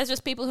you. There's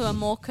just people who are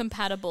more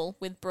compatible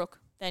with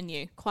Brooke than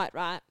you. Quite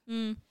right.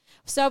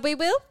 So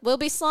we'll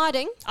be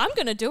sliding. I'm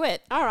going to do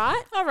it. All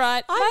right. All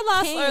right. I'm My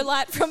last keen. low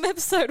light from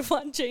episode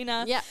 1,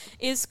 Gina, Yep.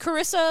 is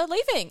Carissa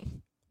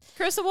leaving.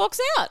 Carissa walks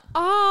out.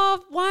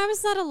 Oh, why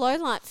was that a low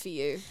light for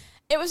you?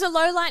 It was a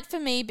low light for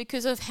me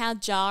because of how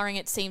jarring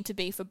it seemed to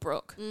be for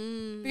Brooke.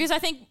 Because I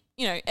think,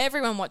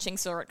 everyone watching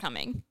saw it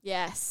coming.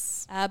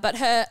 Yes. But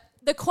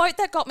the quote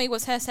that got me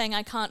was her saying,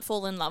 "I can't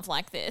fall in love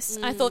like this."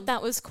 I thought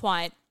that was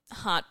quite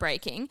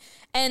heartbreaking.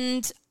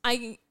 And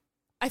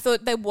I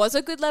thought there was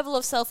a good level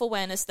of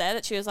self-awareness there,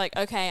 that she was like,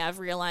 okay, I've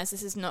realized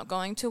this is not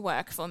going to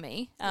work for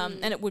me.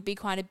 And it would be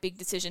quite a big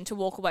decision to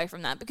walk away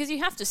from that, because you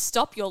have to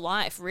stop your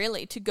life,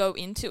 really, to go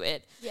into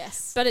it.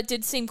 Yes. But it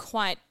did seem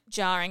quite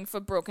jarring for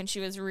Brooke, and she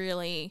was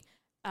really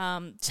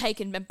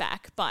taken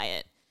aback by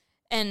it.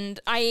 And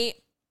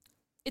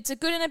it's a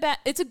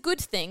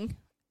good thing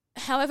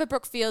however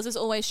Brooke feels is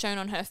always shown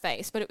on her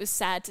face, but it was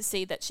sad to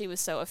see that she was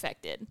so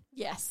affected.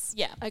 Yes.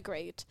 Yeah.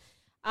 Agreed.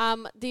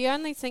 The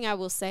only thing I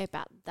will say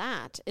about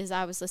that is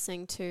I was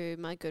listening to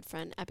my good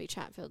friend Abby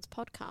Chatfield's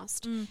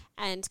podcast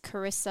and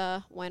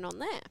Carissa went on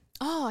there.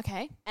 Oh,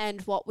 okay.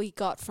 And what we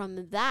got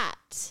from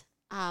that,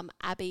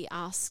 Abby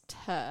asked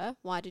her,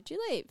 why did you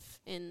leave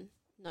in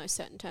no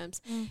certain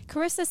terms?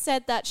 Carissa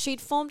said that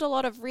she'd formed a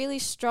lot of really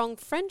strong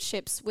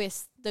friendships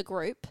with the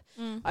group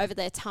over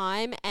their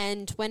time,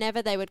 and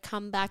whenever they would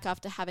come back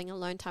after having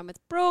alone time with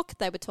Brooke,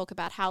 they would talk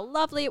about how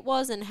lovely it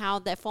was and how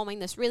they're forming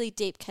this really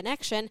deep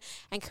connection.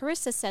 And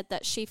Carissa said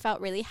that she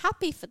felt really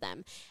happy for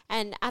them.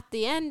 And at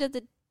the end of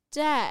the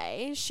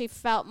day, she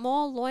felt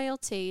more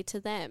loyalty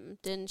to them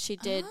than she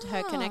did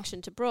her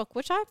connection to Brooke,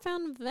 which I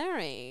found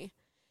very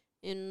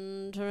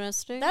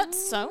interesting.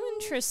 That's so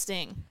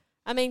interesting.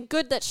 I mean,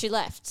 good that she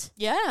left.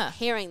 Yeah,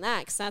 Hearing that,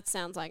 because that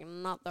sounds like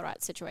not the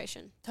right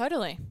situation.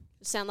 totally.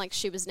 It sounded like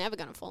she was never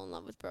going to fall in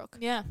love with Brooke.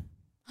 Yeah.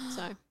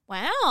 So,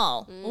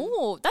 Wow.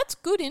 Oh, that's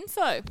good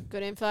info.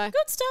 good info.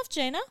 Good stuff,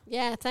 Gina.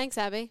 Yeah, thanks,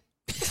 Abby.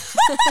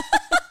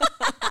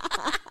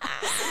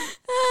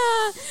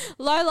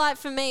 Low light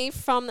for me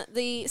from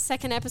the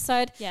second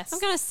episode. Yes. I'm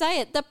going to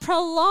say it. The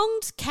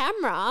prolonged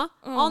camera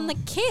on the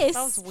kiss.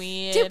 That was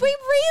weird. Did we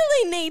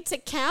really need to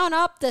count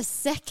up the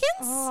seconds?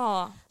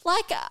 Oh.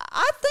 Like,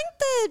 I think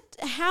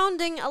they're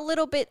hounding a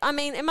little bit. I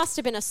mean, it must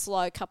have been a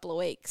slow couple of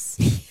weeks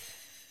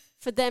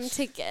for them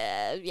to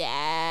get.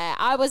 Yeah,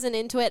 I wasn't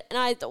into it.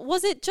 And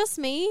was it just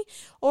me?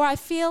 Or I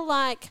feel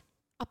like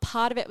a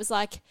part of it was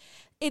like,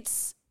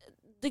 it's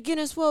the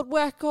Guinness World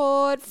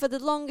Record for the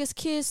longest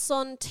kiss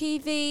on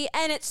TV,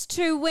 and it's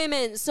two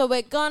women, so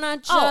we're gonna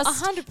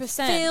just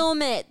 100%.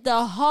 film it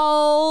the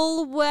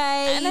whole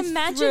way And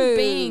imagine through.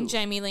 being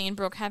Jamie Lee and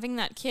Brooke having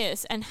that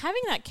kiss and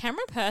having that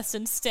camera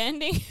person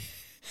standing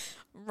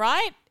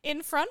right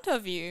in front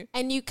of you.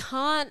 And you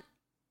can't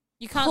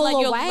Pull let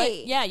your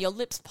away. your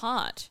lips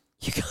part.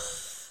 You can't.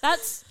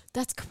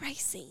 That's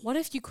crazy. What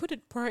if you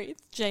couldn't breathe,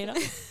 Gina?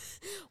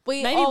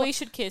 We Maybe we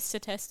should kiss to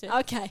test it.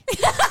 Okay.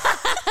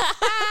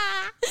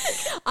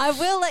 I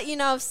will let you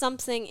know of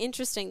something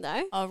interesting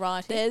though. All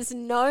right. There's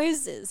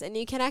noses, and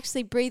you can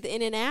actually breathe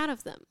in and out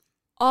of them.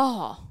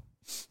 Oh.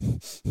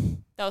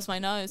 That was my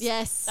nose.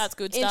 Yes. That's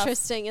good stuff.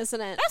 Interesting,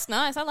 isn't it? That's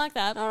nice. I like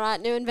that. All right,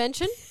 new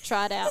invention.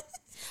 Try it out.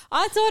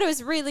 I thought it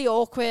was really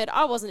awkward.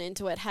 I wasn't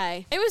into it,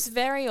 hey. It was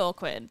very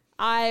awkward.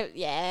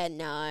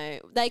 No.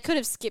 They could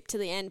have skipped to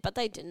the end, but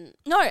they didn't.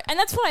 No, and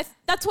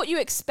that's what you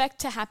expect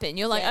to happen.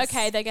 You're like, Yes.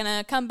 okay, they're going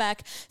to come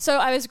back. So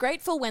I was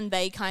grateful when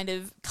they kind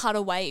of cut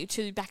away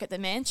to back at the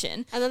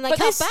mansion. And then they but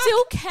cut they back.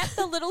 still kept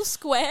the little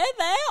square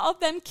there of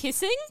them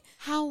kissing.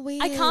 How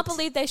weird. I can't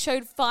believe they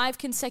showed 5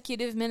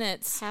 consecutive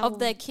minutes How of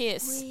their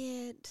kiss.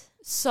 weird.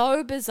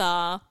 So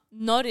bizarre.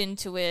 Not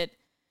into it.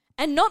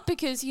 And not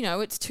because,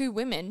 it's two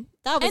women.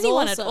 That was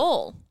anyone awesome. at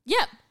all.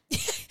 Yeah.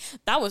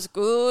 That was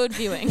good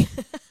viewing.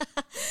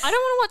 I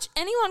don't want to watch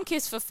anyone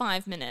kiss for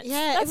 5 minutes.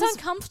 Yeah, That's it was-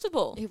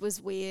 uncomfortable. It was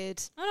weird.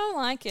 I don't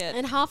like it.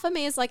 And half of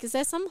me is like, is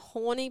there some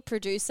horny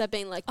producer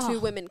being like, two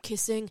women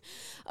kissing?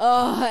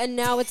 Oh, and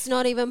now it's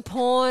not even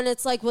porn.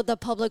 It's like what the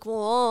public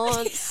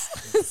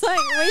wants. It's like,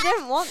 we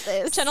didn't want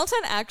this. Channel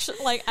 10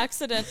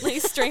 accidentally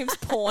streams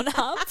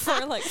Pornhub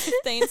for like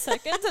 15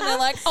 seconds and they're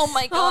like, oh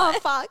my Oh,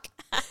 God. fuck.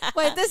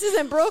 Wait, this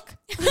isn't Brooke.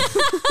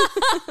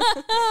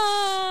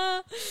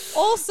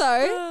 Also,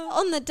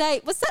 on the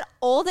date, was that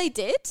all they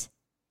did?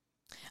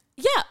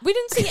 Yeah, we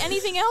didn't see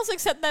anything else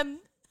except them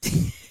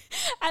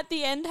at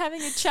the end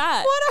having a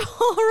chat. What a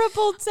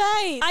horrible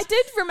date. I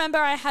did remember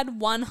I had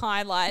one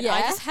highlight. I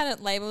Yeah? just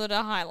hadn't labeled it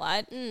a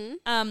highlight.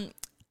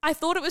 I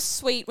thought it was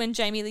sweet when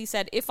Jamie Lee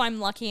said, if I'm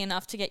lucky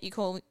enough to get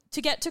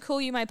to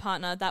call you my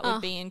partner, that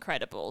would be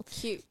incredible.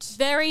 Cute.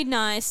 Very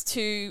nice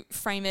to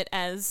frame it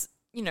as,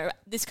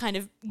 this kind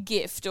of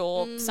gift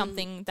or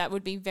something that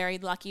would be very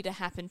lucky to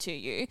happen to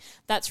you.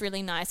 That's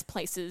really nice,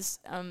 places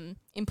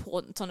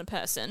importance on a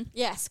person.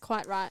 Yes,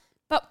 quite right.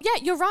 But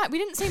yeah, you're right. We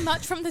didn't see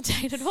much from the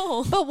date at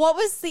all. But what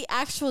was the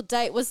actual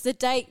date? Was the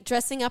date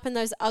dressing up in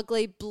those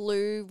ugly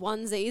blue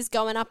onesies,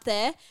 going up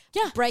there,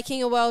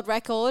 breaking a world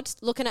record,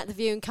 looking at the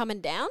view and coming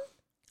down?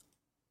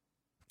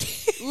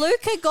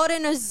 Luca got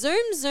in a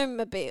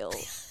Zoom-mobile.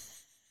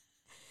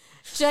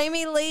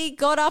 Jamie Lee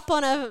got up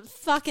on a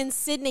fucking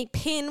Sydney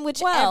pin,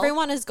 which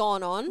everyone has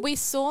gone on. We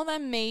saw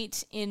them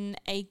meet in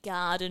a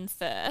garden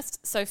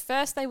first. So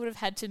first they would have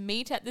had to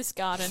meet at this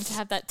garden to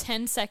have that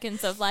 10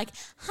 seconds of like,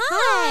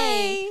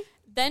 hi.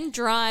 Then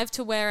drive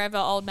to wherever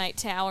Old Mate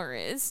Tower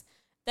is.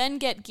 Then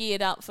get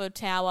geared up for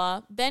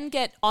Tower. Then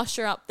get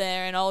Osher up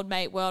there and Old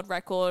Mate World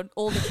Record,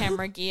 all the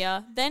camera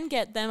gear. Then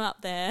get them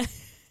up there.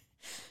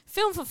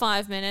 Film for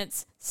 5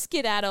 minutes.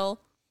 Skedaddle.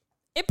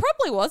 It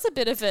probably was a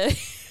bit of a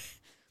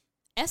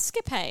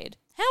escapade.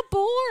 How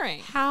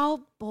boring.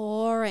 How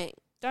boring.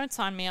 Don't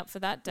sign me up for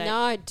that date.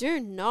 No, do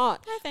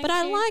not. No, thank but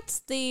I you.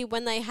 liked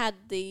when they had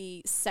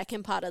the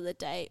second part of the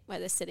date where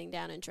they're sitting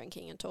down and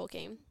drinking and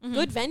talking.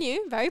 Good venue,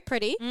 very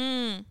pretty.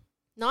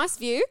 Nice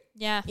view.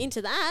 Yeah.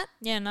 Into that.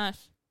 Yeah,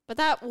 nice.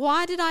 But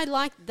why did I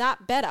like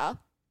that better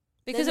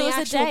Because than it the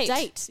was a actual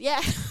date.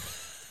 Yeah.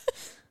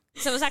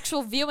 So it was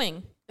actual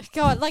viewing.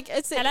 God, like,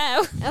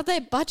 Hello. Are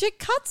there budget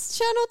cuts,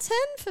 Channel 10?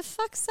 For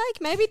fuck's sake.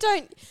 Maybe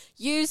don't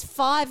use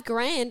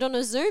 $5,000 on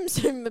a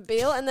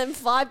Zoom-mobile and then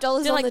 $5 They're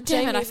on like, the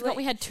damn it, Jamie I forgot Lee.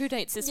 we had 2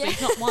 dates this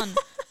week, not one.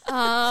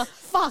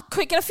 Fuck.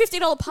 Quick, get a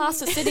 $50 pass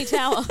to Sydney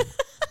Tower.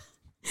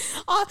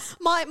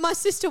 My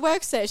sister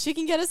works there. She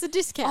can get us a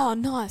discount. Oh,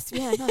 nice.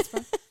 Yeah, nice,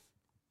 bro.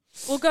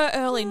 We'll go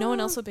early. No one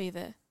else will be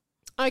there.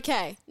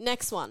 Okay,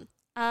 next one.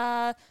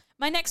 My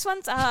next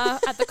ones are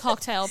at the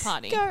cocktail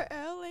party. Go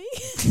early.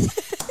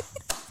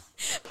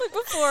 Like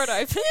before it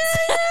opens.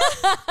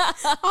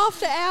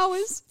 After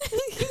hours.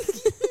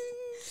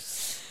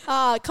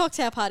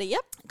 Cocktail party,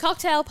 yep.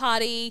 Cocktail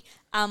party.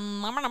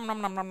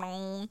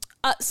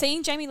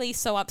 Seeing Jamie Lee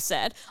so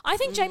upset. I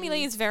think Jamie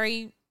Lee is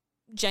very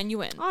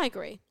genuine. I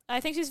agree. I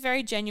think she's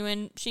very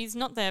genuine. She's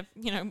not there,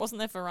 wasn't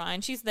there for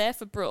Ryan. She's there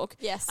for Brooke.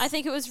 Yes. I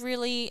think it was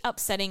really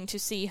upsetting to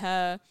see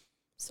her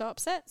So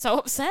upset. so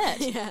upset.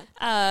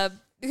 Yeah.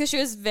 Because she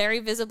was very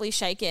visibly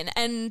shaken.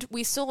 And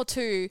we saw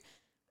too,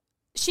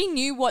 she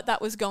knew what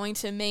that was going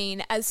to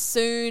mean as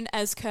soon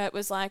as Kurt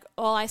was like,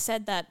 oh, I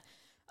said that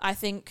I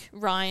think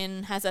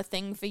Ryan has a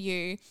thing for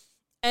you.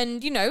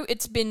 And,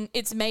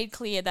 it's made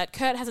clear that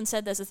Kurt hasn't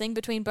said there's a thing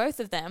between both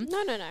of them.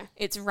 No.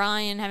 It's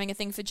Ryan having a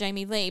thing for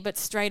Jamie Lee, but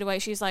straight away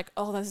she's like,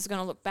 oh, this is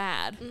going to look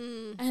bad.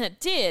 And it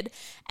did.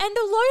 And the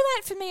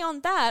lowlight for me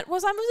on that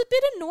was I was a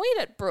bit annoyed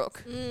at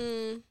Brooke.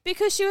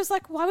 Because she was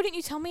like, why wouldn't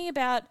you tell me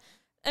about...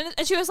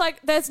 And she was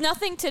like, there's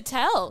nothing to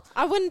tell.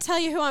 I wouldn't tell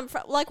you who I'm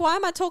from. Like, why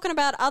am I talking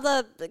about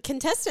other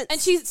contestants? And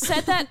she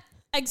said that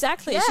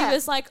exactly. Yeah.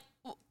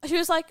 She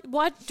was like,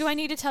 why do I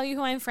need to tell you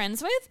who I'm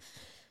friends with?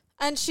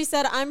 And she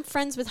said, I'm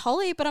friends with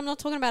Holly, but I'm not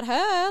talking about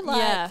her.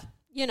 Like,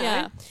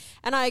 Yeah.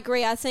 And I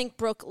agree. I think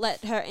Brooke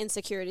let her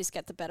insecurities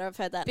get the better of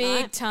her that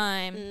Big night.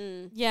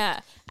 time. Yeah.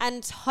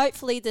 And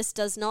hopefully this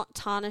does not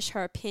tarnish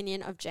her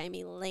opinion of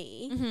Jamie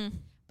Lee.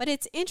 But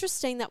it's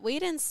interesting that we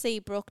didn't see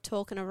Brooke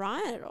talking to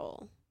Ryan at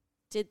all.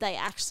 Did they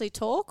actually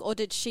talk, or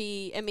did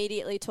she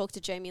immediately talk to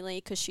Jamie Lee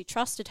because she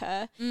trusted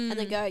her and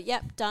then go,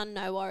 yep, done,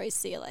 no worries,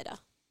 see you later?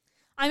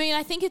 I mean,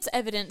 I think it's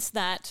evidence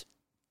that,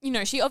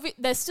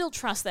 there's still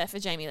trust there for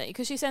Jamie Lee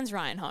because she sends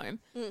Ryan home.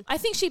 I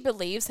think she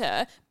believes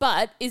her,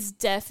 but is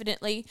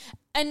definitely...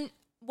 And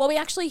while we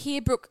actually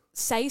hear Brooke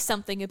say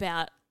something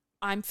about,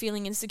 I'm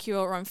feeling insecure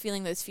or I'm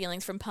feeling those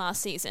feelings from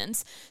past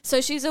seasons, so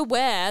she's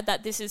aware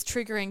that this is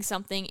triggering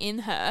something in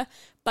her,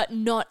 but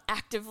not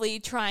actively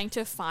trying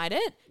to fight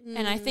it.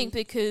 And I think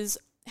because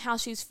how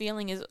she's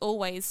feeling is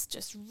always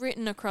just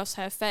written across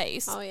her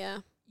face. Oh, yeah.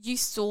 You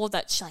saw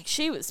that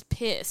she was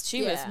pissed.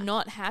 She was Yeah.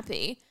 not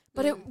happy.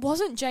 But it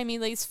wasn't Jamie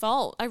Lee's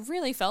fault. I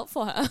really felt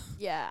for her.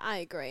 Yeah, I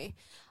agree.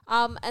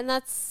 And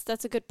that's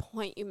a good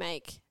point you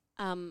make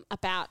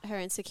about her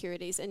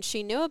insecurities. And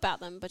she knew about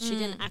them, but she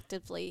didn't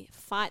actively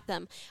fight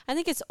them. I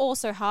think it's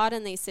also hard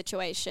in these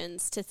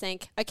situations to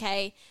think,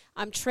 okay,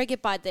 I'm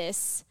triggered by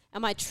this.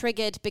 Am I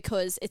triggered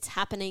because it's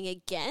happening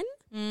again?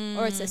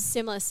 Or it's a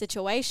similar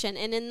situation?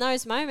 And in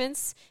those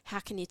moments, how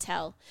can you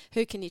tell?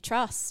 Who can you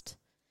trust?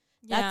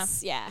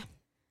 That's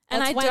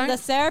And I when don't- the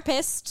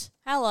therapist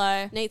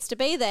Hello. needs to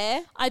be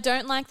there. I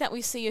don't like that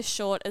we see a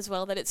short as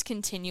well, that it's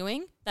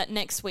continuing. That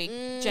next week,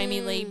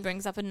 Jamie Lee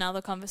brings up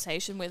another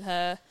conversation with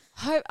her.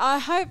 I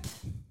hope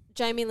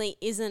Jamie Lee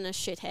isn't a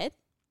shithead.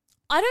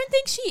 I don't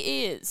think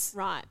she is.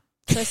 Right.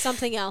 So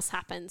something else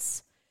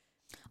happens.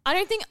 I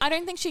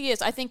don't think she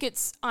is. I think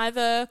it's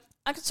either...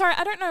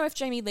 I don't know if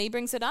Jamie Lee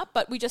brings it up,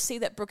 but we just see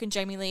that Brooke and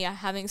Jamie Lee are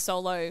having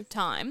solo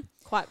time.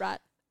 Quite right.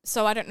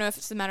 So I don't know if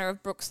it's a matter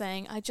of Brooke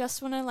saying, I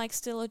just want to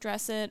still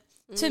address it.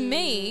 To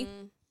me,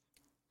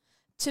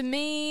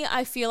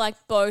 I feel like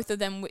both of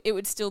them, it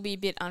would still be a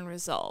bit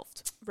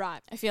unresolved.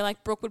 Right. I feel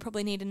like Brooke would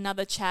probably need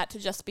another chat to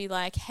just be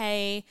like,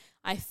 hey,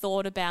 I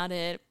thought about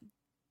it.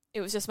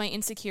 It was just my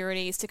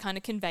insecurities, to kind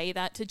of convey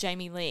that to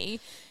Jamie Lee.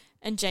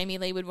 And Jamie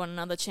Lee would want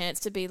another chance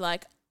to be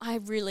like, I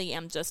really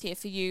am just here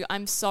for you.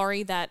 I'm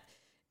sorry that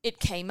it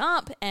came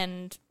up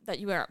and that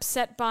you were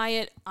upset by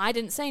it. I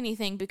didn't say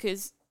anything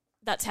because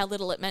that's how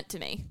little it meant to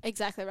me.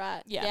 Exactly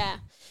right. Yeah.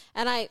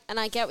 And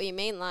I get what you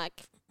mean.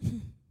 Like,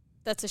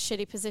 that's a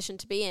shitty position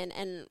to be in,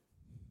 and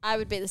I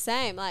would be the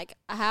same. Like,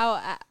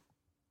 how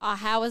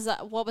was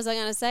that? What was I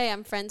going to say?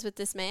 I'm friends with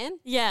this man.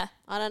 Yeah.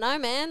 I don't know,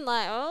 man.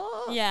 Like,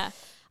 oh. Yeah.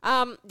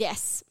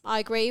 Yes, I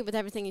agree with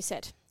everything you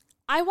said.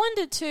 I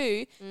wondered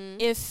too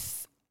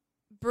if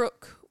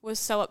Brooke was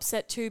so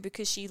upset too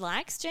because she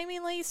likes Jamie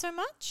Lee so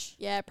much.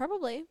 Yeah,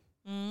 probably.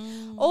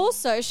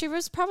 Also, she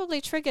was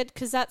probably triggered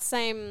because that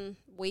same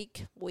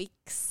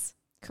weeks,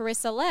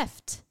 Carissa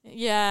left.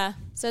 Yeah.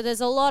 So there's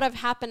a lot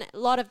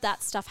of that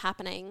stuff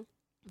happening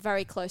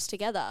very close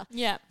together.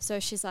 Yeah. So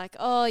she's like,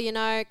 oh,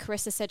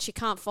 Carissa said she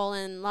can't fall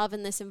in love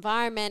in this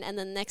environment. And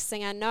the next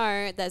thing I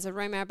know, there's a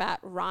rumor about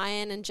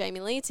Ryan and Jamie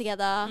Lee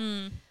together.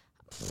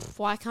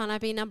 Why can't I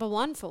be number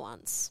one for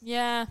once?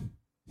 Yeah.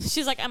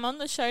 She's like, I'm on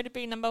the show to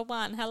be number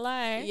one.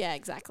 Hello. Yeah,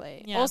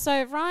 exactly. Yeah.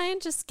 Also, Ryan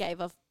just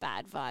gave off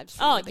bad vibes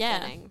from the yeah.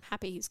 beginning.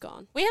 Happy he's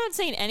gone. We haven't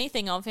seen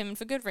anything of him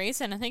for good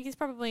reason. I think he's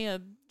probably a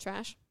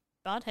Trash.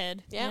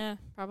 butthead. Yeah,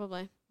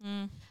 probably.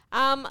 Mm.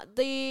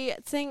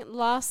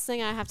 Last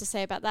thing I have to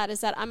say about that is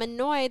that I'm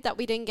annoyed that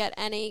we didn't get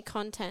any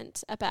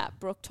content about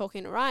Brooke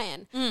talking to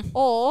Ryan.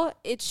 Or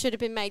it should have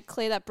been made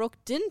clear that Brooke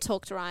didn't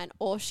talk to Ryan,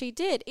 or she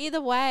did.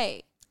 Either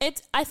way.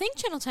 I think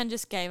Channel 10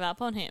 just gave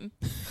up on him.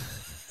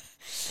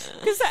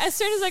 Because as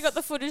soon as I got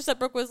the footage that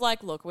Brooke was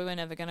like, look, we were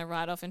never going to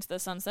ride off into the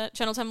sunset,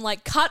 Channel 10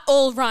 like, cut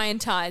all Ryan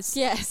ties.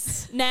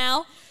 Yes.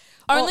 Now,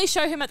 only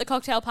show him at the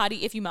cocktail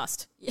party if you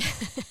must. Yeah.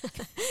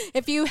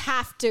 If you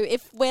have to.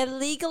 If we're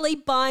legally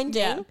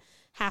binding,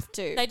 have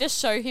to. They just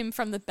show him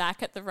from the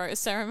back at the rose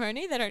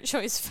ceremony. They don't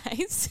show his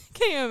face.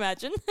 Can you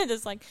imagine? They're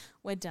just like,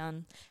 we're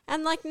done.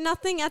 And like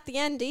nothing at the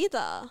end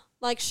either.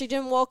 Like she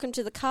didn't walk him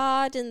to the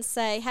car, didn't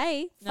say,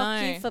 hey,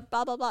 fuck you for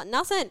blah, blah, blah.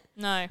 Nothing.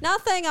 No.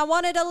 Nothing. I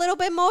wanted a little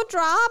bit more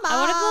drama.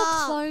 I wanted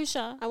more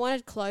closure. I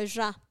wanted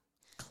closure.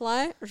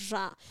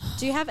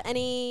 Do you have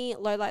any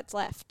lowlights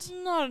left?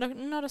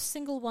 Not a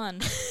single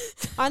one.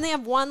 I only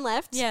have one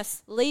left.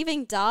 Yes.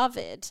 Leaving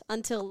David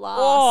until last.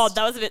 Oh,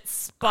 that was a bit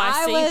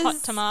spicy.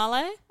 Hot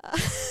tamale.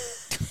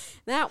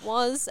 That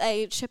was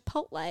a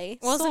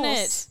chipotle Wasn't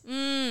sauce.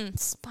 it?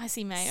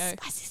 Spicy mayo.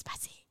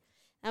 Spicy.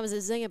 That was a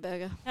zinger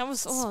burger. That was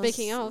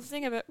Speaking of.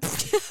 Zinger burger.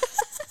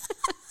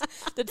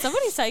 Did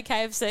somebody say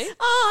KFC?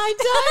 Oh, I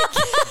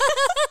don't.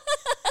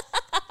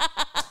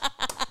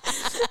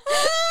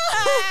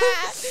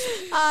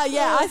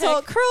 I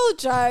thought cruel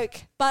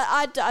joke, but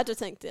I don't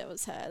think that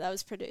was her. That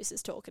was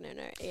producers talking in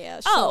her ear.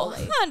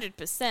 Surely.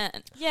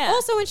 100%. Yeah.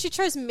 Also, when she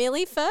chose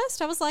Millie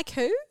first, I was like,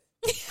 who?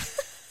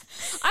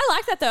 I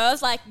like that though. I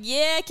was like,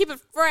 yeah, keep it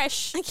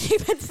fresh.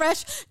 Keep it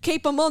fresh.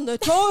 Keep them on their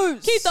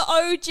toes. Keep the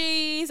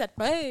OGs at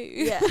bay.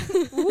 Yeah.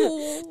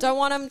 Don't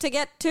want them to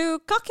get too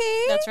cocky.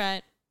 That's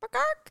right.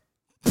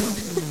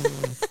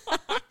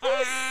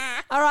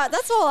 All right,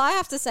 that's all I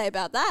have to say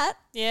about that.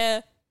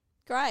 Yeah.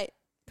 Great.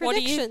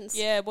 Predictions.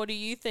 What do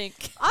you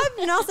think? I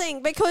have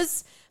nothing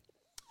because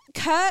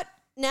Kurt,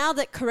 now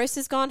that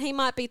Carissa's gone, he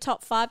might be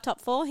top 5,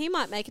 top 4. He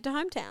might make it to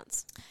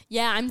hometowns.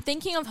 Yeah, I'm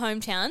thinking of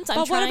hometowns. But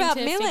I'm trying what about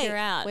to Millie? figure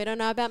out. We don't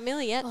know about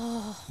Millie yet.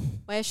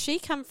 Where's she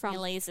come from?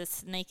 Millie's a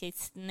sneaky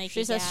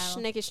She's gal. a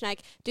sneaky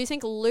snake. Do you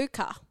think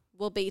Luca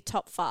will be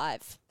top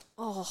 5?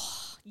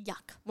 Oh,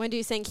 yuck. When do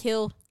you think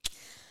he'll...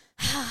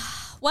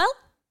 Well,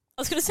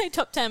 I was going to say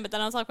top 10, but then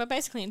I was like, we're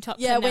basically in top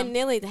 10 Yeah, now. we're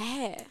nearly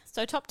there.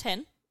 So top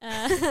 10.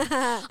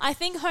 I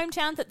think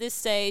hometowns at this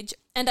stage,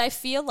 and I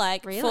feel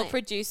like Really? for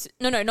produce,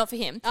 no, not for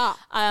him.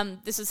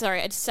 This is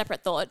a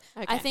separate thought.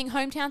 Okay. I think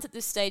hometowns at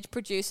this stage,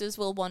 producers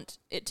will want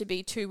it to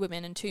be 2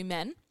 women and 2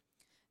 men.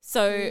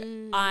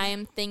 So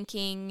I'm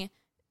thinking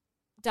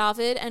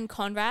David and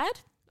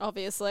Conrad,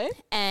 Obviously.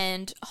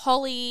 and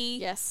Holly,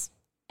 Yes.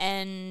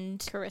 and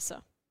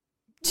Carissa.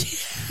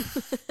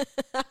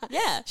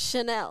 yeah,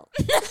 Chanel.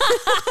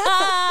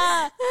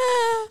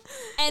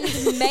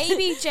 and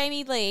maybe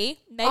Jamie Lee.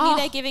 Maybe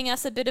they're giving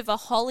us a bit of a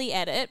Holly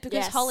edit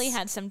because Yes. Holly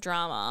had some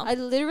drama. I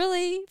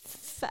literally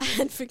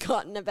had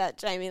forgotten about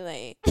Jamie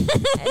Lee in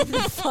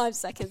 5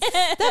 seconds.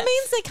 That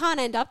means they can't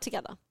end up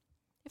together.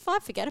 If I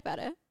forget about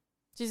her,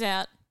 She's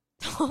out.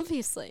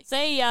 obviously.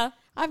 See ya.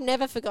 I've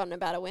never forgotten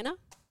about a winner.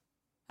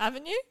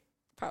 Haven't you?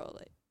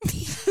 Probably.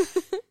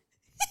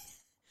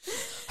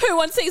 Who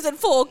won season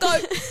 4? Go.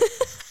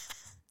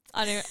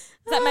 I don't. Is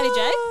that Maddie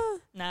J?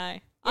 No.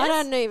 I Yes?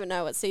 don't even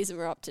know what season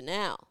we're up to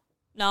now.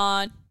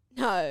 No.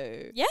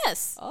 No.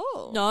 Yes.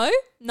 Oh. No.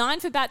 9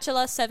 for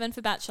Bachelor, 7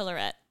 for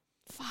Bachelorette.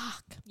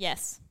 Fuck.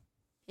 Yes.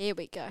 Here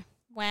we go.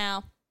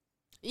 Wow.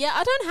 Yeah,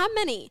 I don't have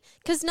many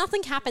because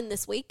nothing happened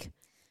this week.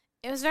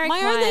 It was very My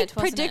quiet, only wasn't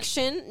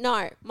prediction,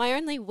 my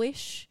only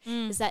wish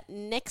is that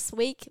next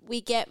week we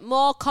get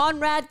more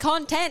Conrad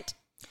content.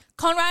 it?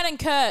 Conrad and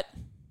Kurt.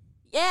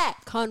 Yeah.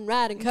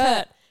 Conrad and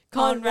Kurt.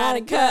 Conrad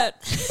and Kurt.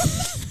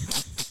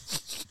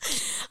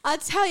 I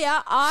tell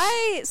ya,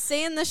 I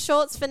seeing the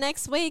shorts for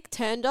next week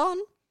turned on.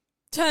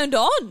 Turned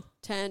on.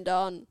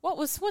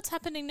 What's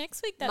happening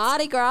next week?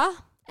 Mardi Gras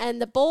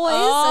and the boys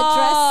are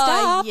dressed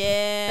up.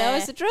 Yeah.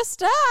 Boys are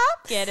dressed up.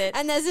 Get it.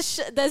 And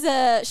there's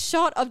a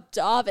shot of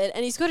David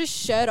and he's got his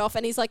shirt off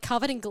and he's like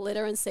covered in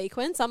glitter and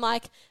sequins. I'm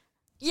like,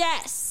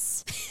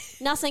 yes.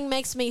 Nothing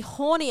makes me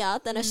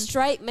hornier than a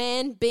straight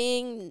man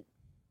being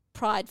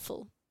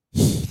prideful.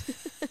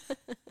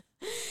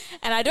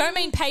 And I don't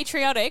mean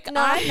patriotic.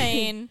 No. I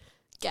mean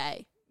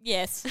Gay.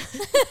 yes.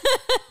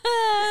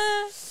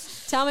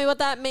 Tell me what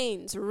that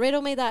means.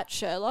 Riddle me that,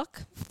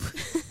 Sherlock.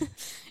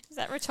 Is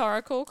that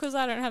rhetorical? Because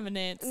I don't have an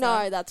answer.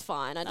 No, that's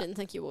fine. I didn't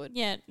think you would.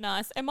 Yeah,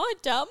 nice. Am I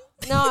dumb?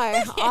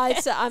 No,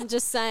 I'm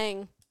just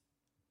saying,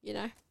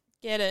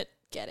 Get it.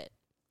 get it.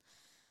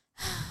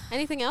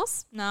 Anything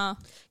else? No.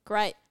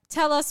 Great.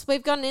 Tell us.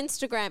 We've got an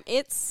Instagram.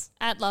 It's...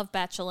 At Love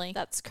Bachelor.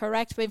 That's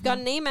correct. We've got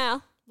an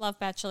email.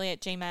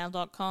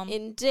 lovebachelor@gmail.com.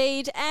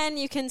 Indeed. And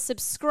you can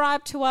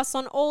subscribe to us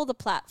on all the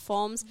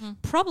platforms.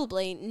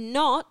 Probably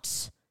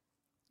not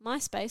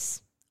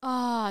MySpace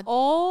Oh,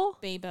 or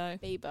Bebo.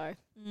 Bebo.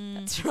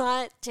 That's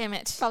right. Damn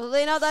it.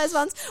 Probably not those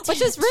ones.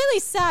 Which is really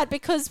sad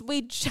because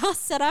we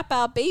just set up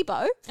our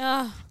Bebo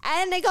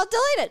and it got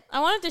deleted. I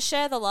wanted to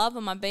share the love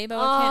on my Bebo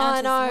I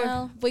account know. as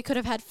well. We could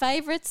have had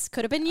favourites.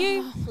 Could have been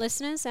you,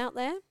 listeners out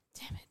there.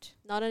 Damn it.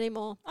 Not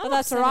anymore. I'm But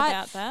that's all upset right.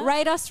 about that.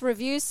 Rate us,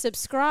 review,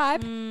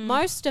 subscribe.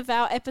 Most of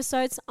our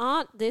episodes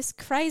aren't this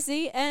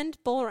crazy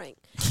and boring.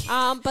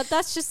 But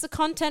that's just the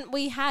content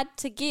we had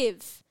to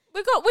give. We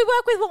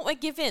work with what we're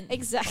given.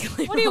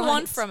 Exactly. What do you right.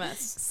 want from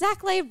us?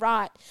 Exactly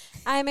right.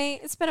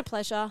 Amy, it's been a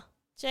pleasure.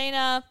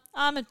 Gina,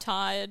 I'm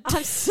tired.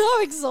 I'm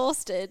so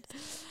exhausted.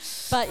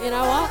 But you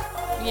know what?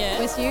 Yeah.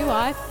 With you,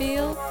 I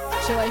feel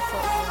joyful.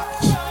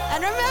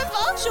 And remember,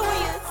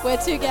 joyous. We're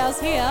two gals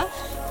here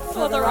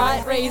for the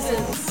right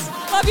reasons.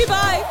 Love you,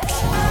 bye.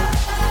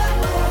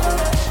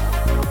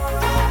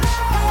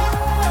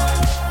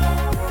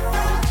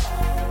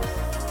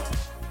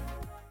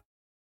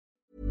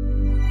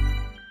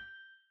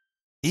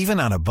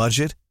 Even on a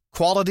budget,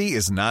 quality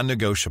is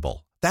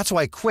non-negotiable. That's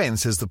why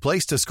Quince is the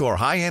place to score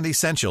high-end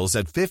essentials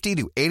at 50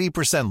 to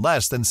 80%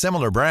 less than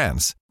similar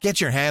brands.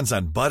 Get your hands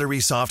on buttery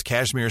soft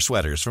cashmere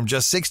sweaters from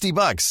just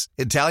 $60,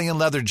 Italian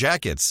leather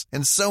jackets,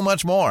 and so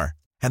much more.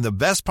 And the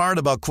best part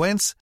about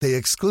Quince, they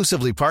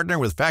exclusively partner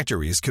with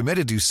factories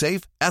committed to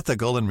safe,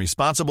 ethical, and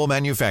responsible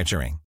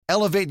manufacturing.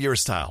 Elevate your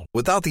style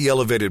without the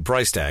elevated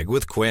price tag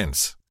with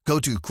Quince. Go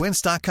to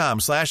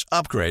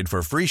quince.com/upgrade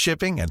for free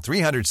shipping and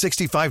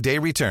 365-day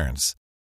returns.